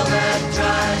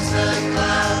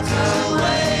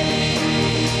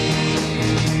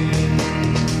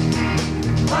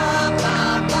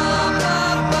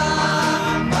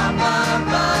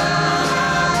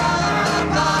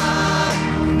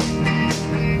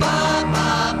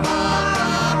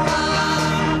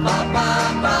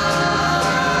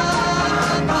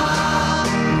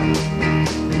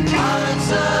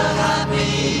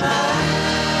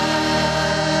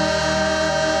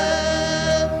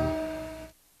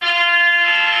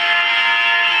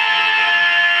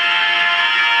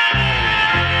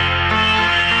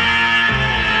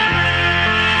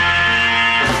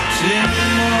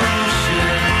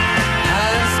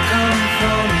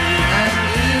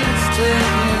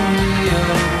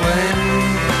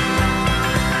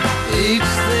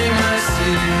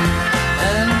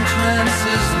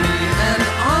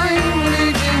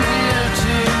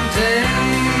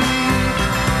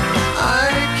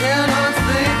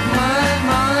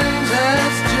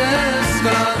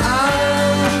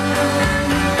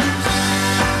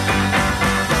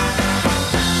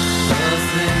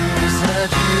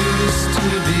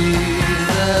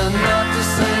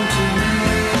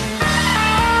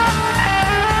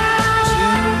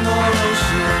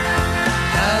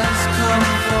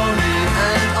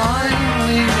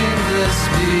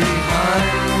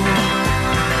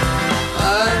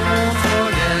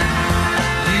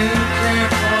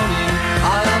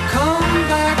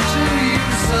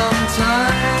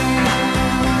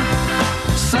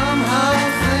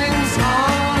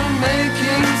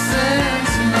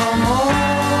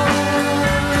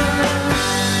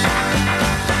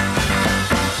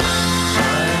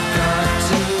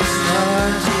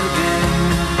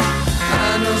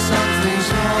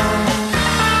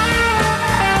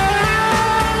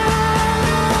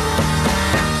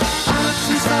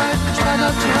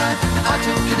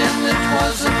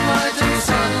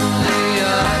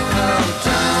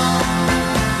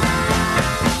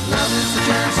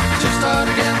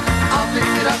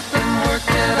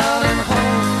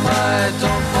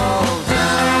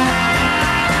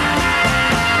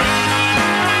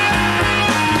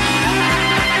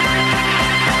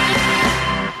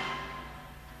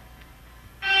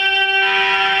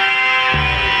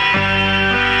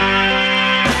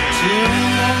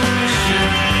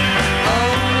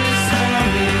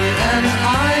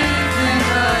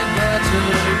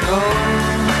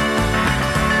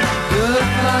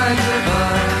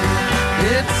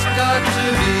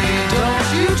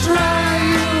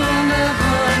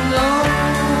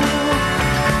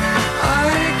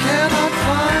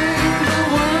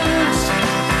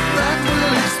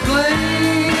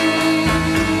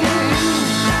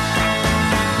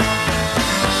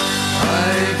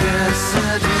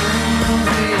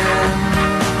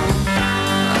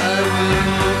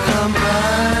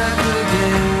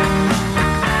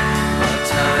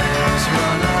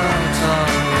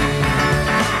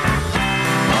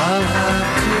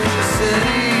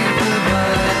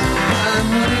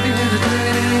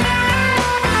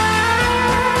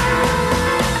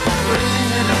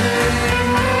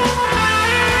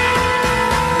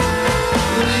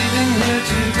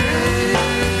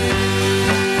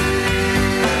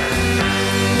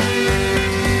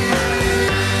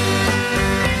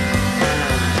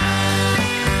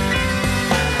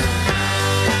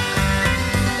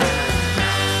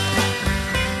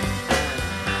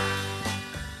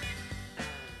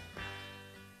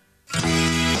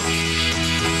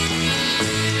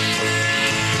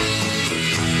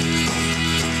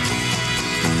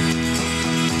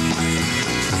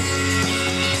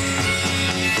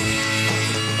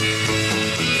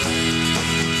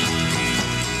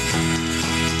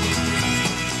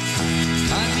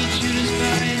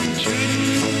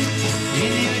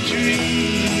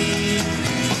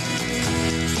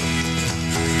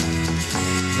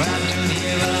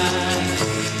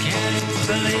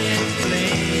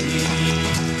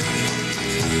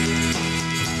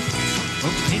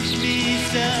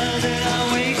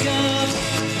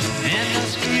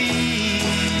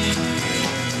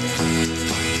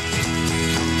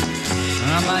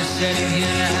sitting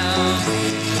here now,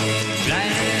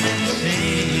 blind and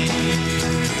seeing.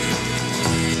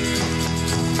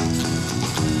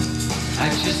 I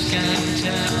just can't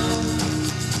tell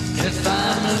if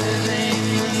I'm living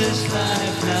this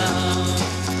life now,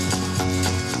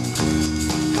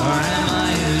 or am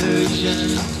I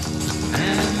illusion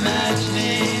and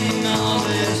imagining all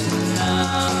this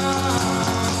now?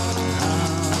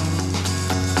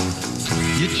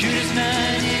 You choose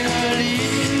man, you're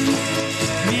leading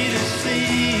me to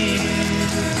see.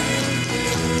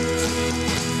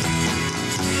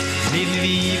 Leave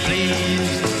me,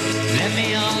 please, let me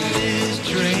on this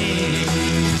train.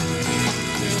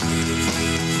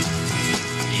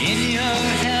 In your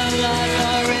hell I've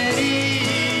already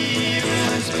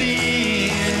once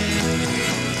been,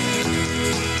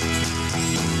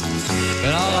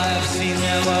 but all I've seen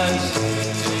there was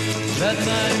blood,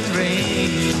 mud, and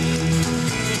rain.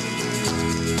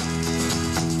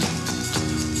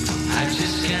 I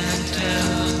just can't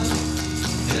tell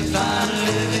if I'm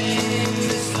living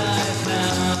this life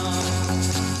now,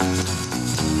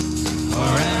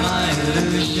 or am I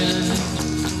illusion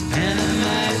and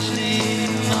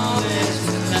imagining all this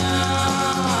now?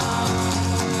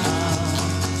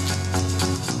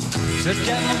 So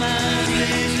devil man,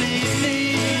 please leave me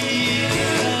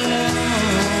alone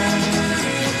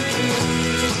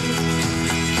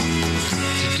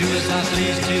to do as I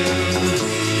please to,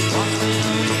 walk the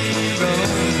lonely road.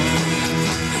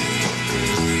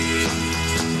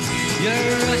 You're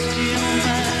a rusty old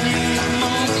man, you're a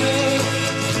mortal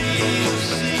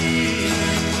sea.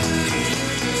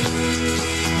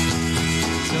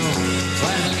 So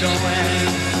why don't you go and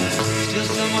steal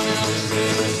someone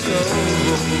else's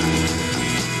gold?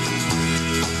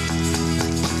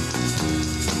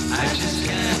 I just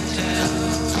can't tell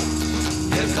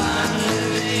if I'm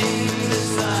living this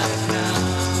life now,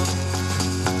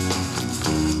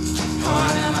 or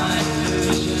am I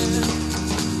illusion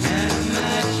and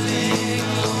imagining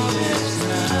all this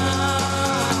now?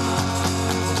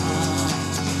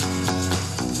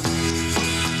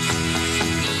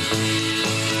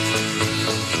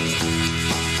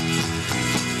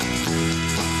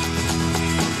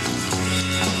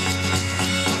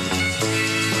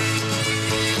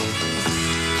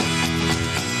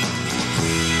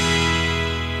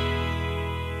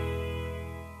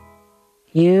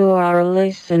 You are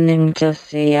listening to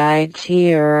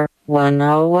CITR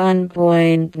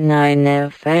 101.9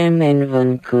 FM in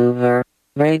Vancouver,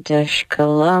 British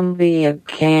Columbia,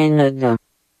 Canada.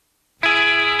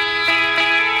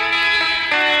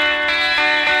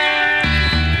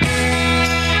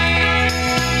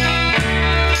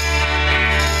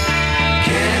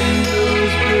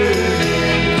 Candles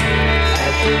burning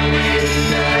at the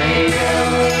midnight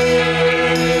hour,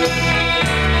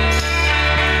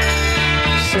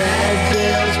 sad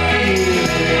bells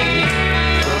pealing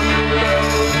from the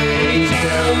lonely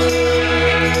tower,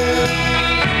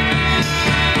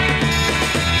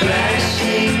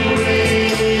 flashing rays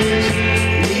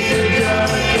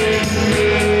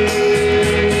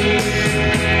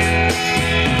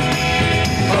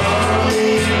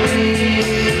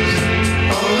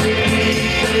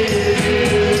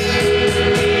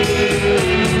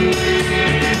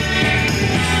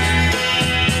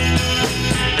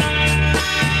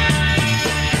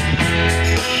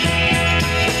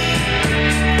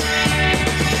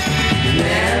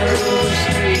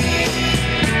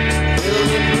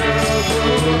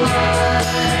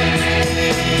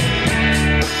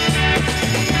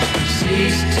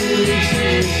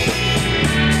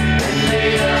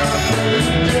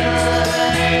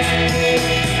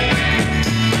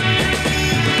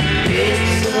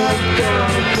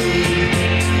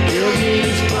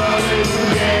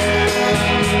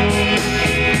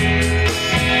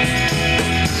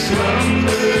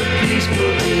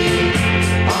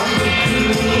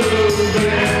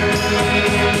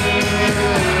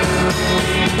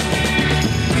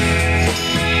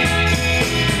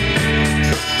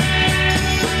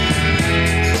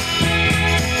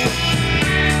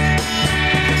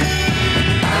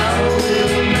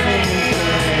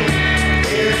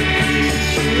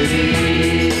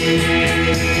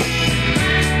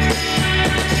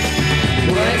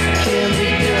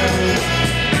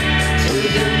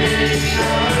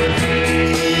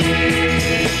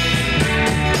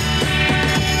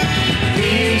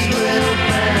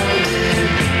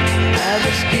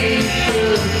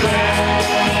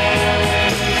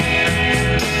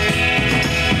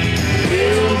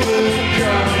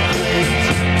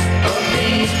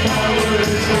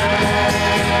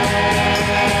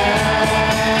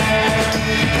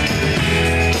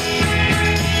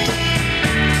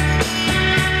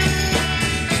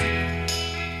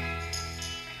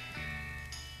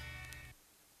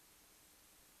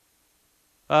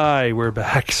Aye, we're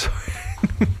back. Sorry.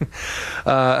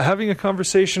 Having a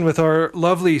conversation with our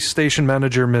lovely station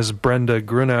manager, Ms. Brenda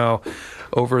Grunau,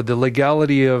 over the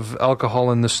legality of alcohol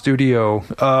in the studio.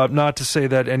 Not to say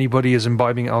that anybody is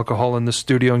imbibing alcohol in the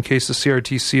studio in case the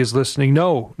CRTC is listening.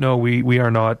 No, we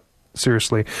are not.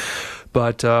 Seriously.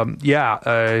 But,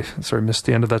 sorry, missed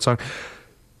the end of that song.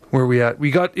 Where are we at?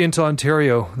 We got into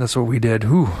Ontario. That's what we did.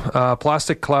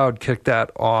 Plastic Cloud kicked that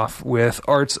off with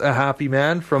Art's a Happy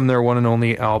Man from their one and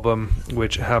only album,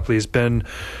 which happily has been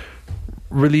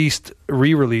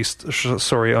re-released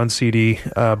on CD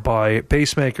by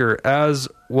Pacemaker, as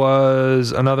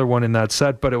was another one in that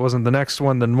set, but it wasn't the next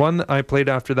one. The one I played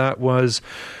after that was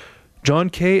John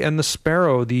Kay and the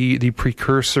Sparrow, the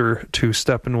precursor to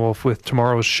Steppenwolf with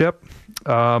Tomorrow's Ship.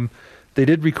 They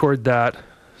did record that.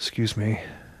 Excuse me.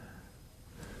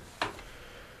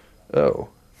 Oh.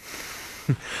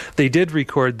 They did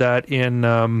record that in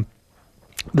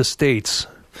the States.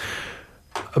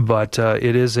 But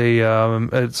it is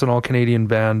it's an all-Canadian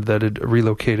band that had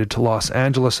relocated to Los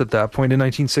Angeles at that point in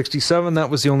 1967. That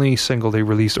was the only single they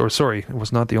released. Or, sorry, it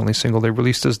was not the only single they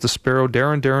released as The Sparrow.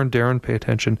 Darren, pay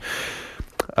attention.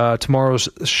 Tomorrow's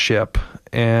Ship.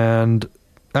 And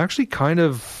actually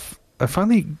it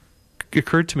finally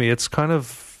occurred to me, it's kind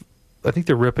of, I think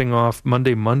they're ripping off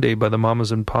Monday by the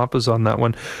Mamas and Papas on that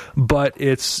one, but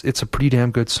it's a pretty damn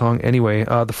good song anyway.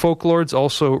 The Folklords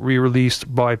also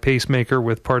re-released by Pacemaker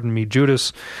with Pardon Me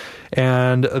Judas,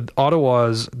 and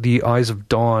Ottawa's The Eyes of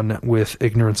Dawn with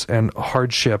Ignorance and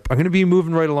Hardship. I'm going to be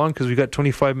moving right along because we've got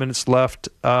 25 minutes left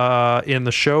in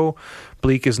the show.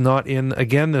 Bleak is not in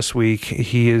again this week.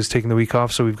 He is taking the week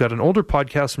off, so we've got an older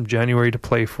podcast from January to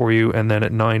play for you, and then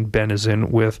at 9, Ben is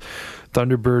in with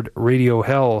Thunderbird Radio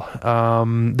Hell.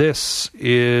 This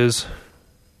is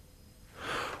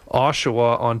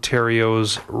Oshawa,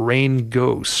 Ontario's Rain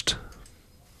Ghost.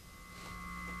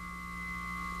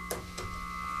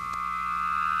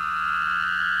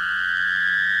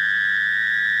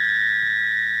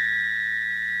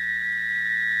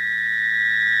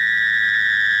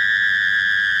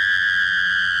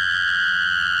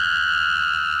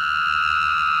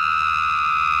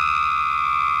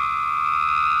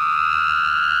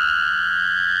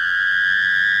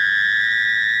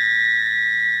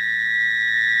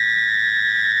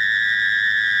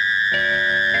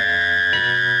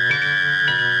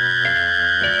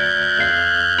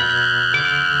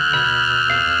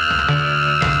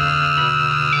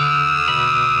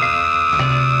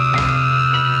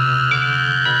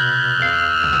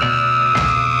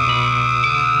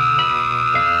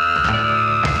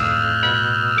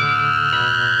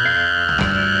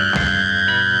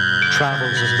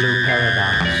 Travels of Blue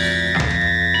Paradox.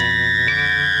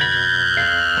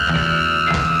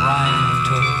 Rhyme of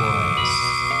Turquoise.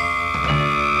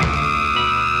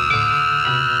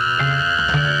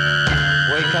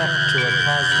 Wake up to a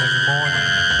cosmic morning.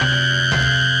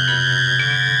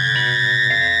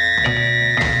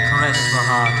 Caress the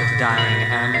heart of dying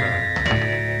amber.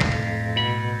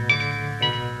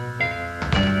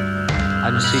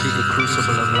 Unseat the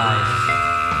crucible of life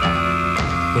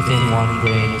within one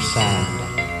grain of sand.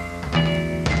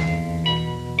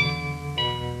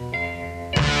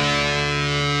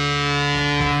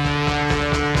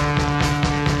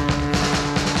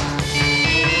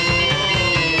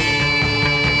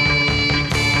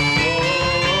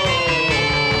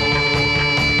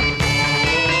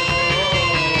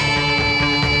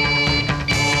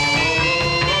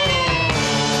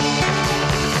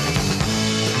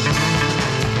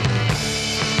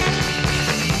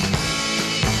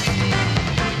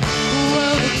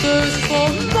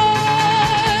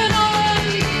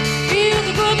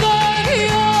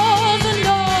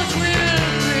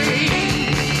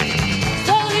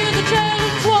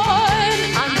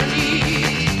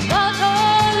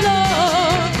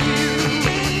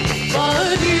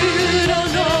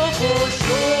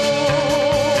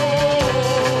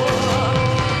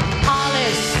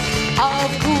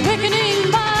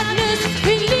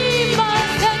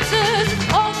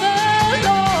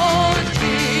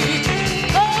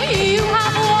 You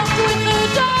have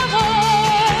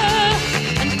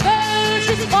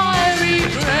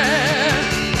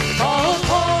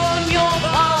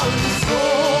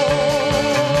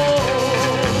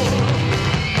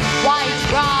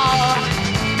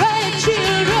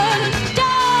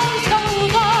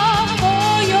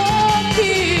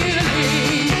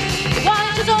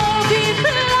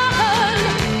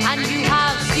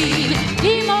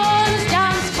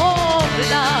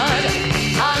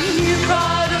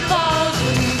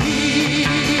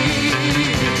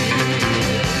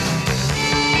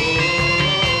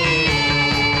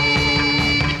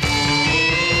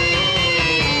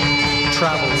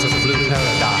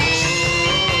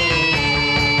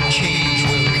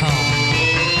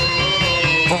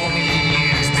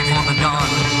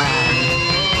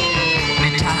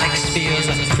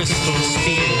crystal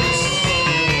spheres,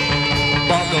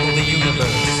 boggle the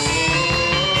universe,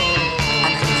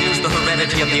 and confuse the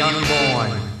heredity of the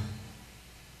unborn.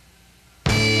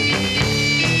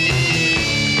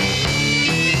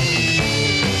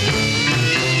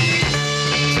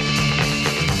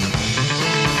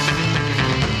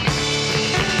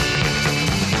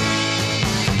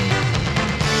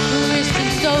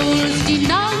 Souls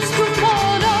denounced from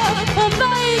corner and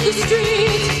made the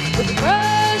streets with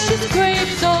precious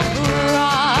grapes of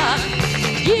wrath.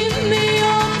 Give me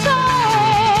your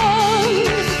tongues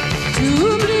to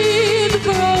bleed the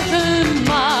broken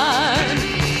mind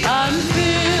and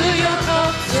fill your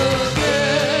cups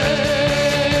again.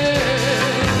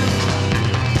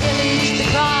 Pillage the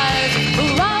cries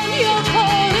around your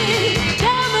calling,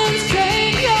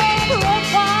 demonstrate your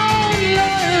profound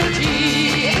loyalty.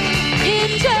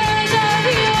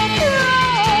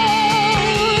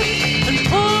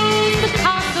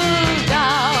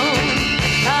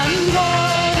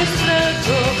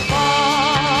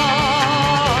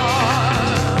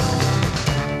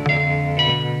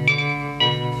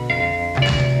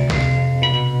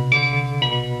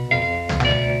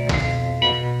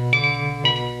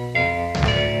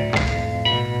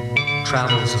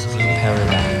 Travels of Blue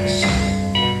Paradise.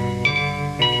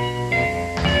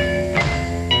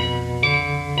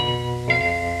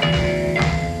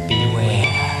 Beware.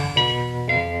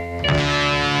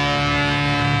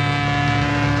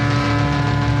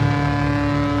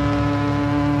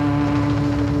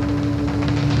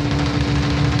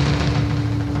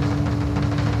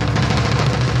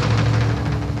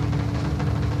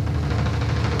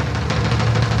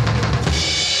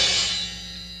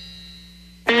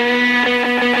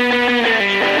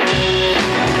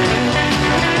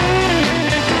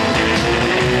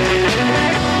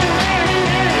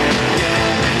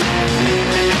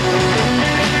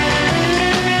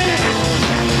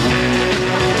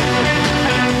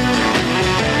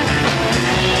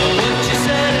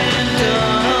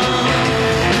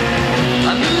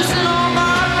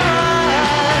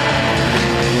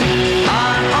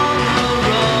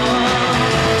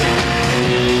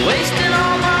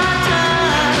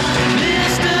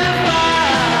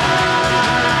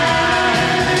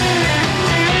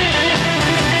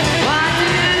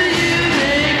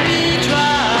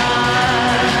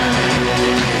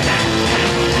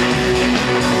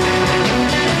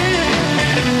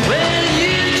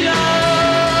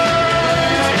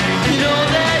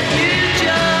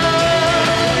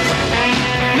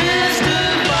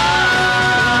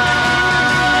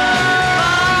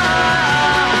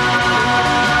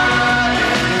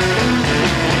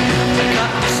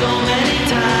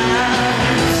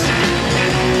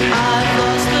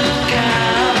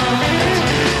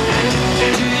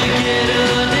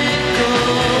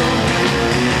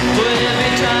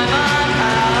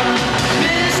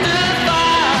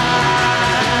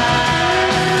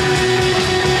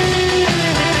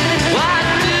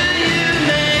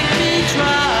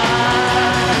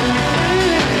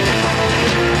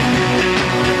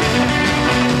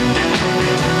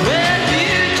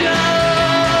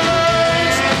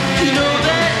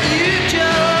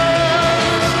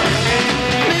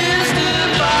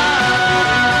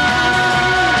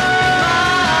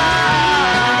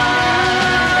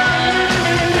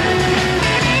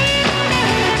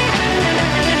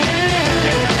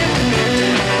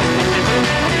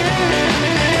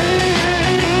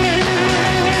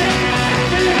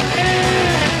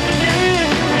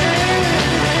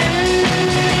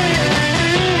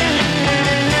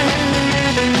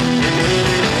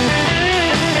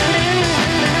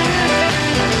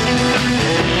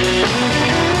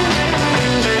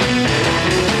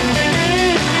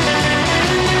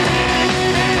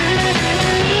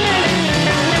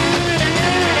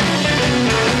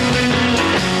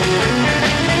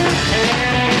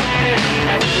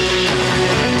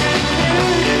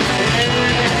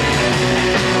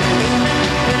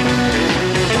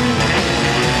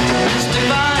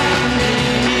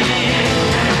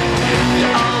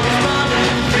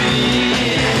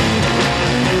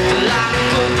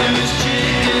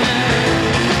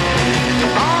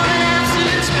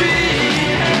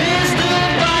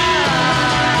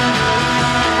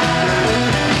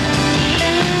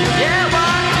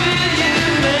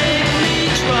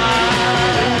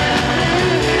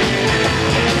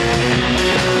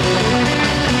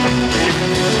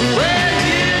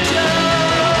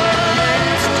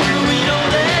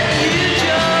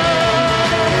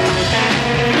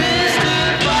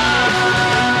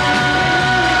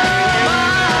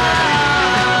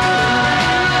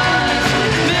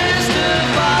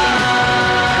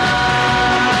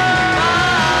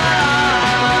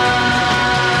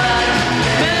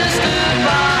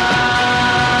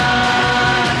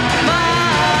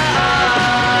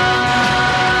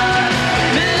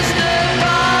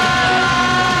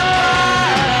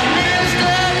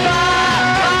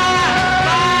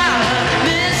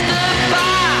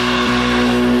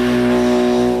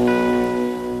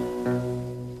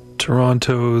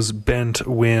 Toronto's Bent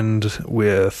Wind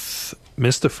with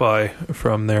Mystify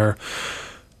from their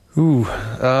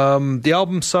the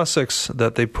album Sussex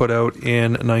that they put out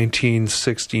in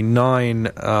 1969.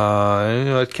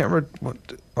 I can't remember what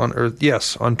on Earth.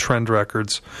 Yes, on Trend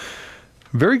Records.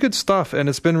 Very good stuff, and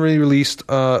it's been re-released,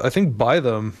 I think, by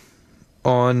them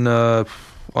on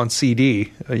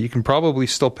CD. You can probably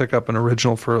still pick up an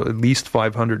original for at least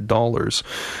 $500,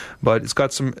 but it's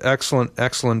got some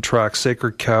excellent tracks: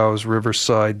 Sacred Cows,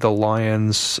 Riverside, The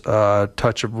Lions,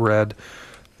 Touch of Red,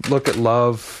 Look at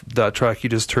Love, that track you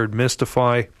just heard,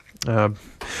 Mystify.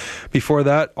 Before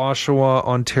that, Oshawa,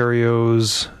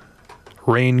 Ontario's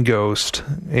Rain Ghost,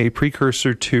 a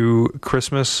precursor to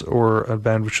Christmas, or a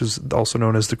band which is also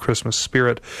known as the Christmas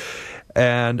Spirit,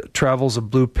 and Travels of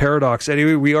Blue Paradox.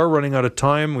 Anyway, we are running out of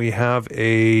time. We have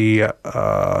a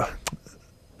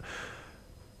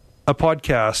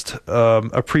podcast,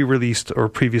 a pre-released or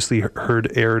previously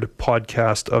aired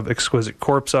podcast of Exquisite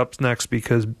Corpse up next,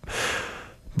 because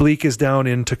Bleak is down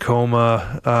in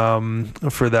Tacoma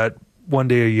for that one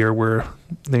day a year where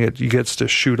he gets to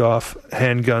shoot off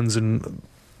handguns and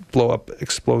blow up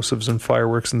explosives and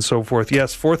fireworks and so forth.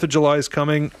 Yes, 4th of July is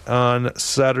coming on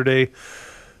Saturday.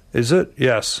 Is it?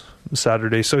 Yes,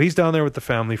 Saturday. So he's down there with the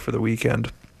family for the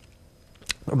weekend.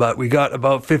 But we got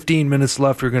about 15 minutes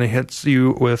left. We're going to hit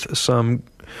you with some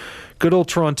good old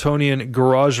Torontonian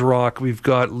garage rock. We've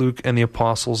got Luke and the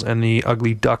Apostles and the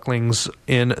Ugly Ducklings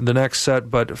in the next set.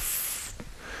 But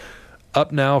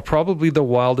up now, probably the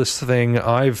wildest thing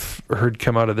I've heard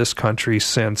come out of this country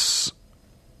since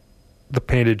The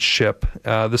Painted Ship.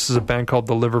 This is a band called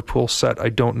The Liverpool Set. I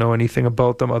don't know anything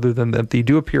about them other than that they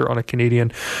do appear on a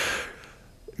Canadian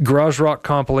garage rock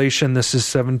compilation. This is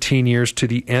 17 Years to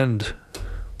the End.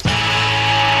 I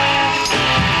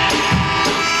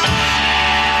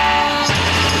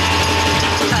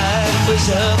was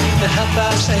up at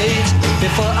 8:30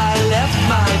 before I left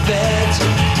my bed.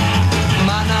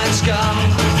 My night's gone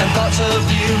and thoughts of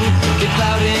you keep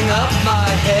clouding up my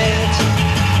head.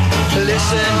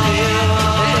 Listen here,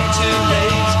 it ain't too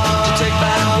late to take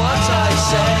back what I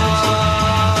said.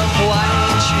 Why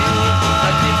ain't you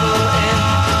like people in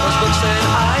those books that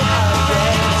I have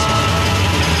read?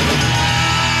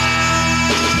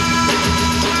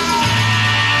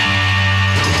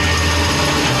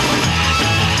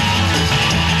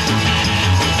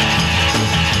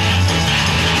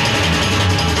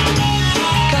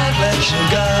 Can't let you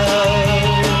go,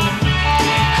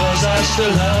 'cause I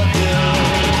still love you.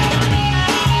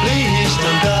 Please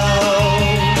don't go,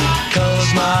 'cause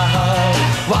my heart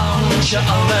wants you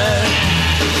only.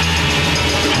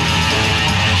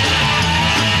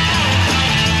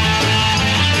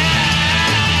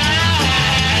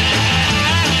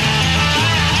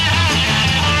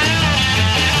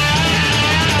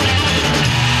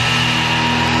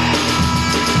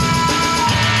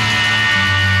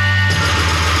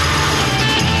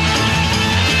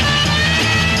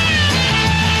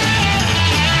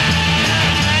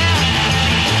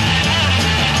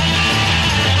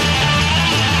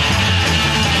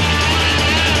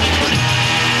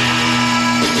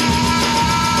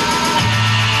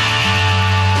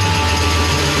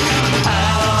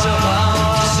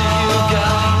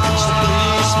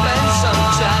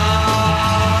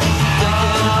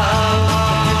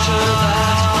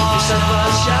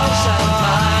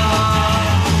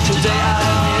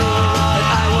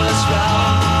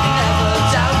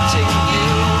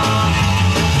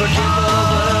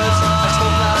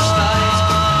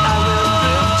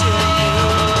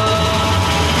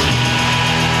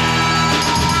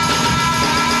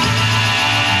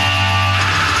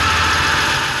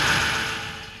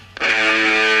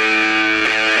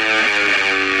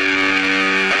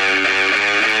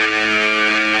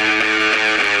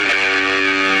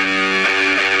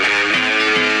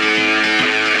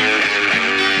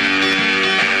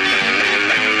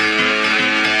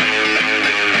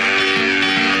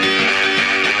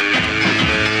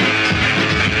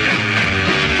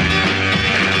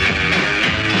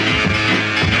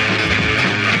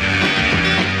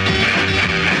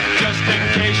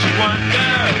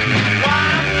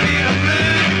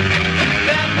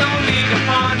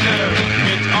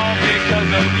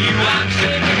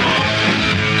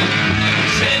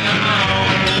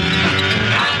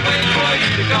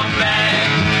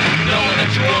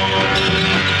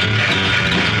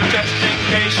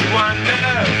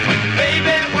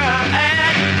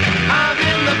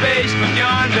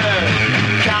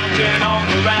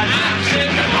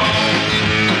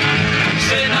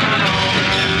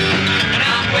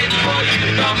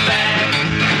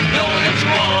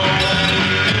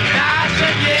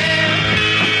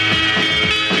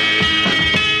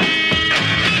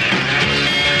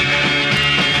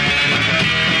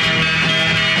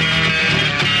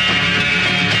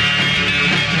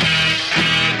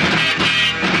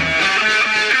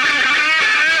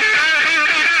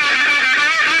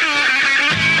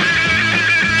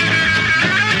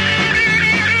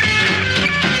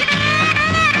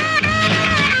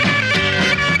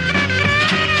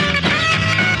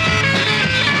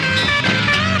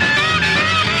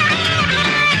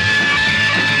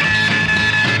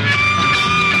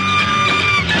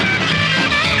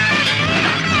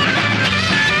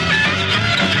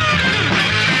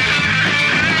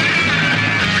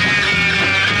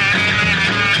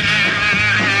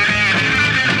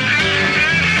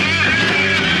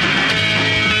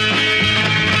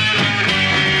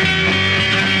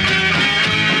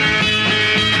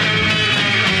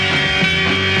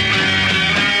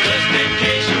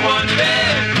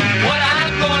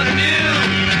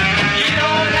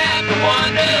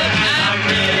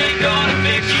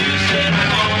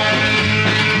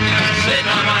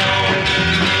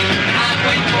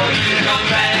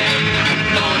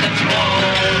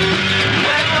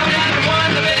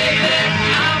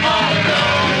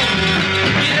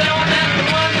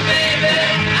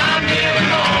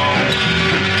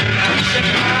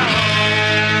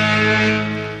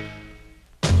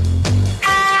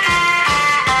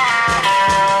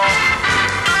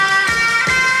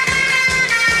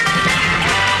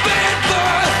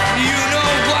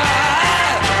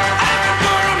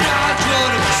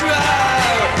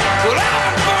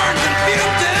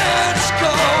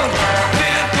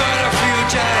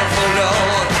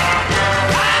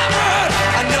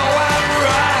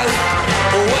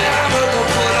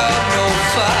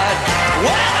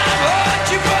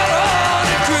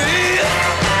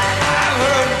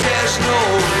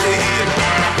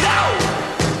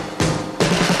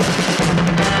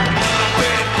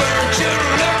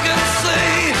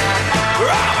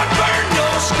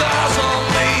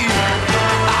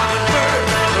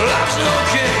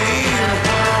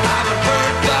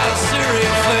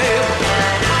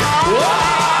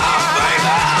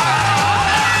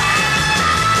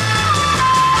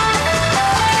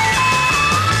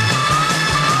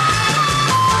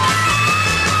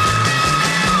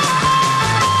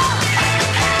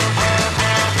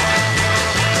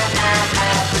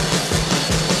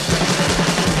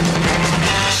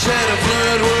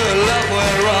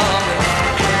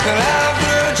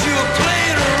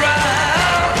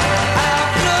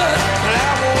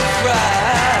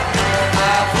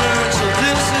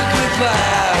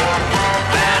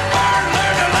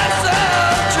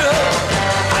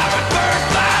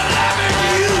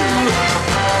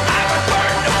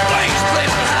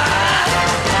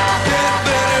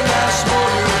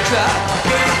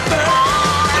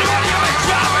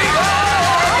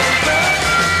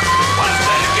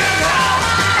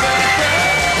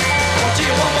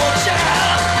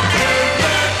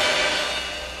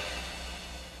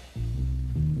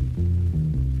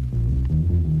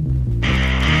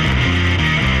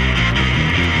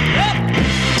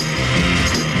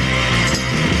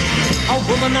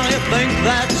 think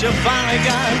that you finally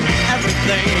got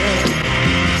everything.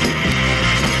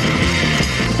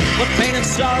 But pain and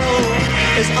sorrow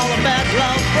is all a bad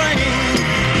love brings.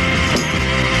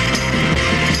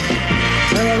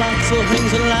 There are lots of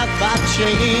things in life I'd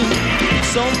change.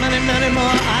 So many, many more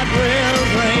I'd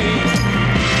rearrange.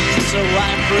 So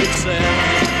I pretend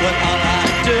when all I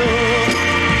do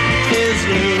is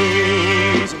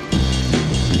lose.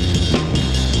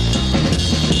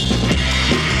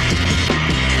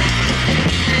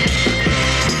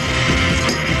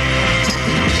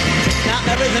 Now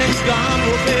everything's gone,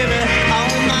 well baby,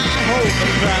 all my hope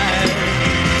and pride.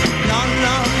 No,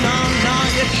 no, no, no,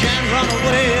 you can't run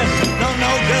away. No,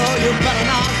 no, girl, you better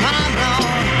not hide now.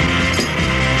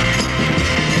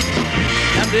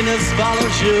 Emptiness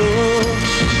follows you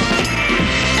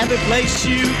every place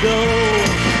you go.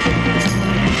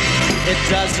 It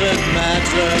doesn't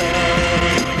matter,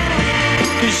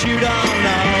 'cause you don't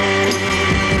know.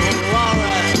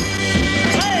 Alright.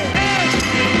 Hey,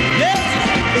 yes,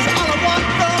 is all I want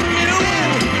from you.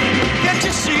 Can't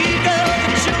you see, girl,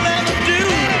 that you'll never do?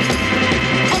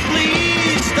 Oh,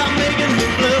 please stop making me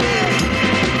blue.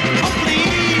 Oh,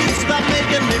 please stop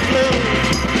making me blue.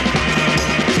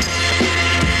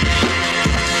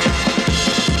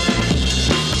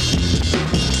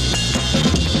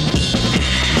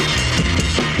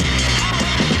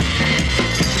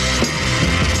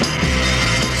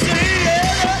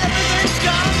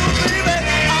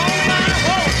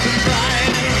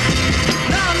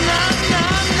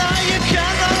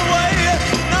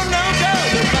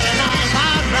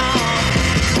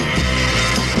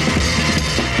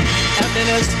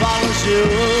 Follows you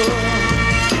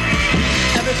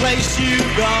every place you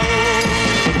go.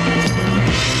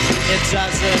 It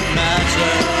doesn't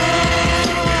matter,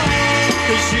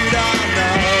 'cause you don't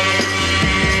know.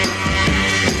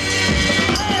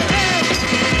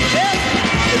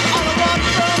 It's all I want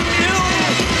from you.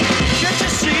 Can't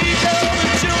you see, girl,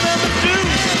 that you'll never do?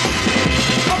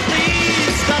 Oh,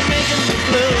 please stop making me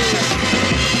blue.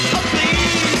 Oh,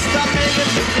 please stop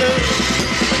making me blue.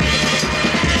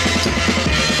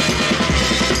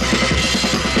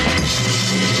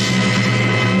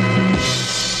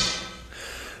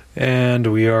 And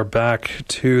we are back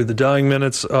to the dying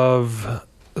minutes of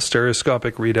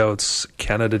Stereoscopic Readouts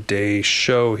Canada Day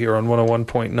show here on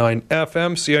 101.9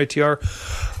 FM CITR.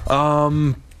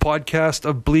 Podcast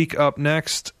of Bleak up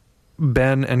next.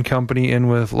 Ben and company in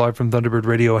with Live from Thunderbird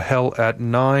Radio Hell at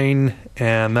 9.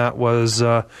 And that was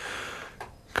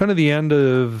kind of the end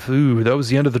of that was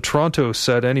the end of the Toronto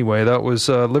set anyway. That was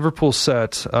Liverpool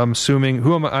set. I'm assuming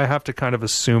I have to kind of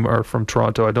assume are from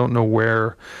Toronto. I don't know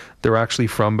where they're actually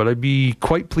from, but I'd be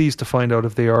quite pleased to find out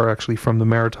if they are actually from the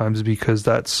Maritimes, because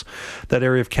that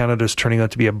area of Canada is turning out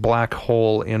to be a black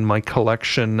hole in my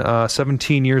collection.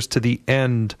 17 years to the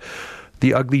end.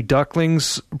 The Ugly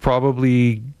Ducklings,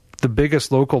 probably the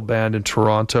biggest local band in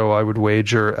Toronto, I would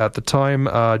wager, at the time.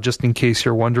 Just in case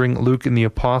you're wondering, Luke and the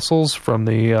Apostles, from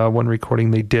the one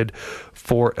recording they did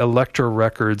for Elektra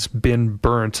Records, Been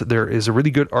Burnt. There is a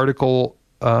really good article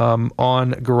on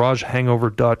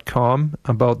garagehangover.com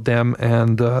about them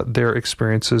and their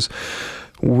experiences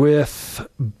with,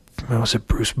 was it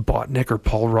Bruce Botnick or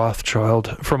Paul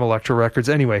Rothchild from Elektra Records?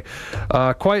 Anyway,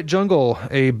 Quiet Jungle,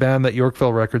 a band that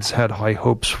Yorkville Records had high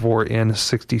hopes for in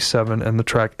 '67, and the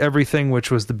track Everything,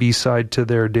 which was the B-side to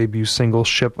their debut single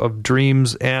Ship of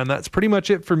Dreams. And that's pretty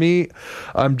much it for me.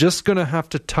 I'm just going to have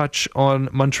to touch on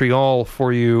Montreal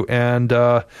for you. And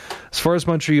as far as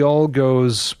Montreal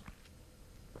goes,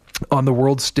 on the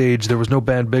world stage, there was no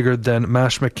band bigger than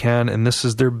Mash McCann, and this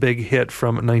is their big hit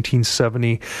from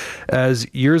 1970.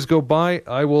 As years go by,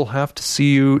 I will have to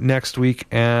see you next week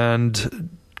and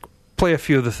play a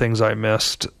few of the things I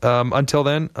missed. Until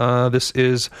then, this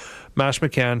is Mash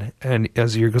McCann, and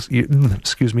as years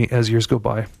go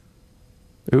by.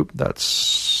 Oop,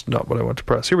 that's not what I want to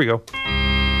press. Here we go.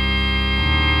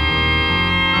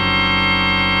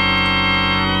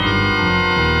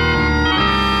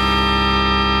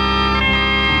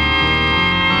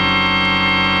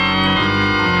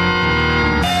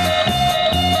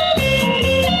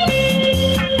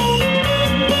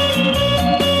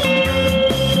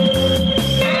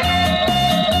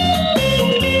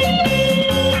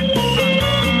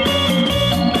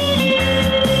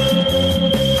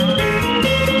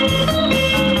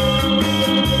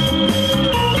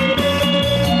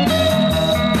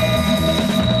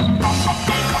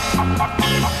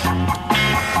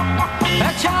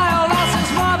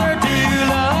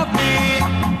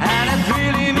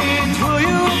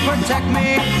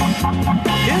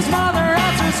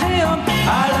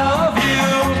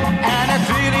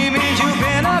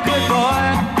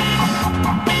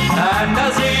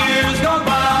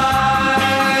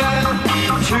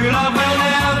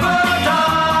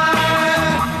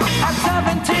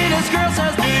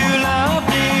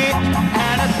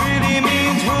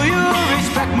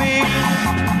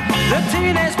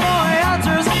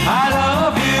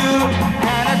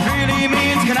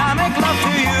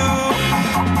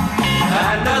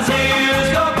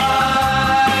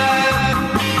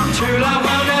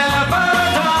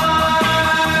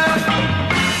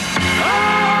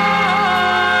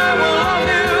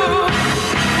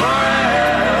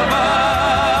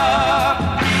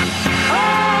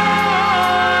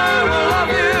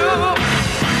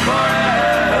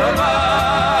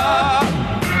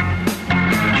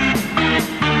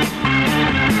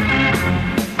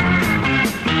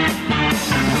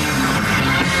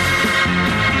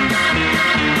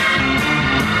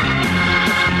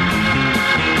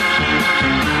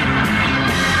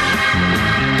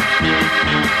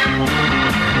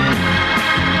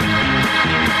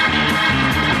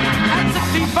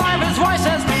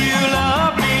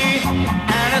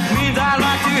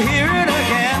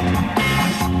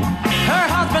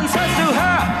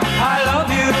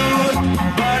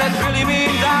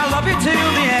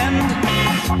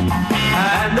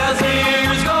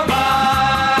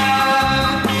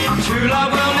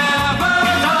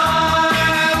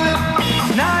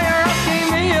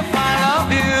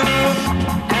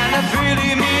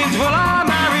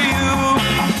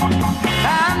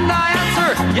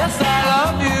 Yes, I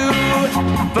love you,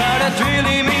 but it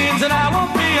really means that I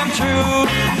won't be untrue.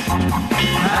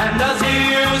 And as the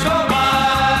years go by,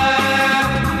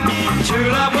 true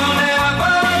love will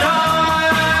never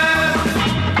die.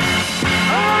 I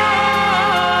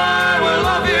will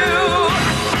love you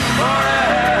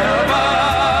forever.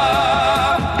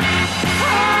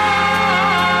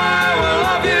 I will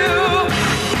love you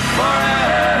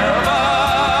forever.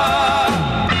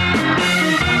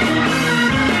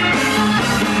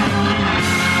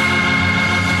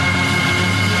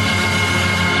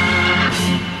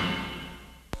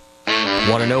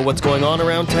 Want to know what's going on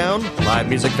around town?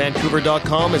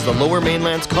 LiveMusicVancouver.com is the Lower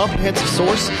Mainland's comprehensive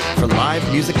source for live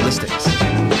music listings.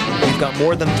 We've got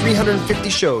more than 350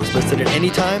 shows listed at any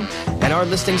time, and our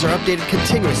listings are updated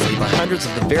continuously by hundreds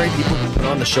of the very people who put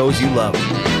on the shows you love.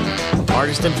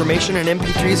 Artist information and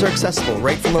MP3s are accessible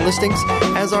right from the listings,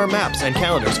 as are maps and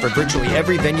calendars for virtually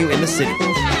every venue in the city.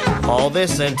 All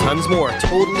this and tons more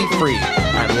totally free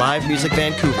at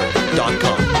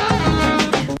LiveMusicVancouver.com.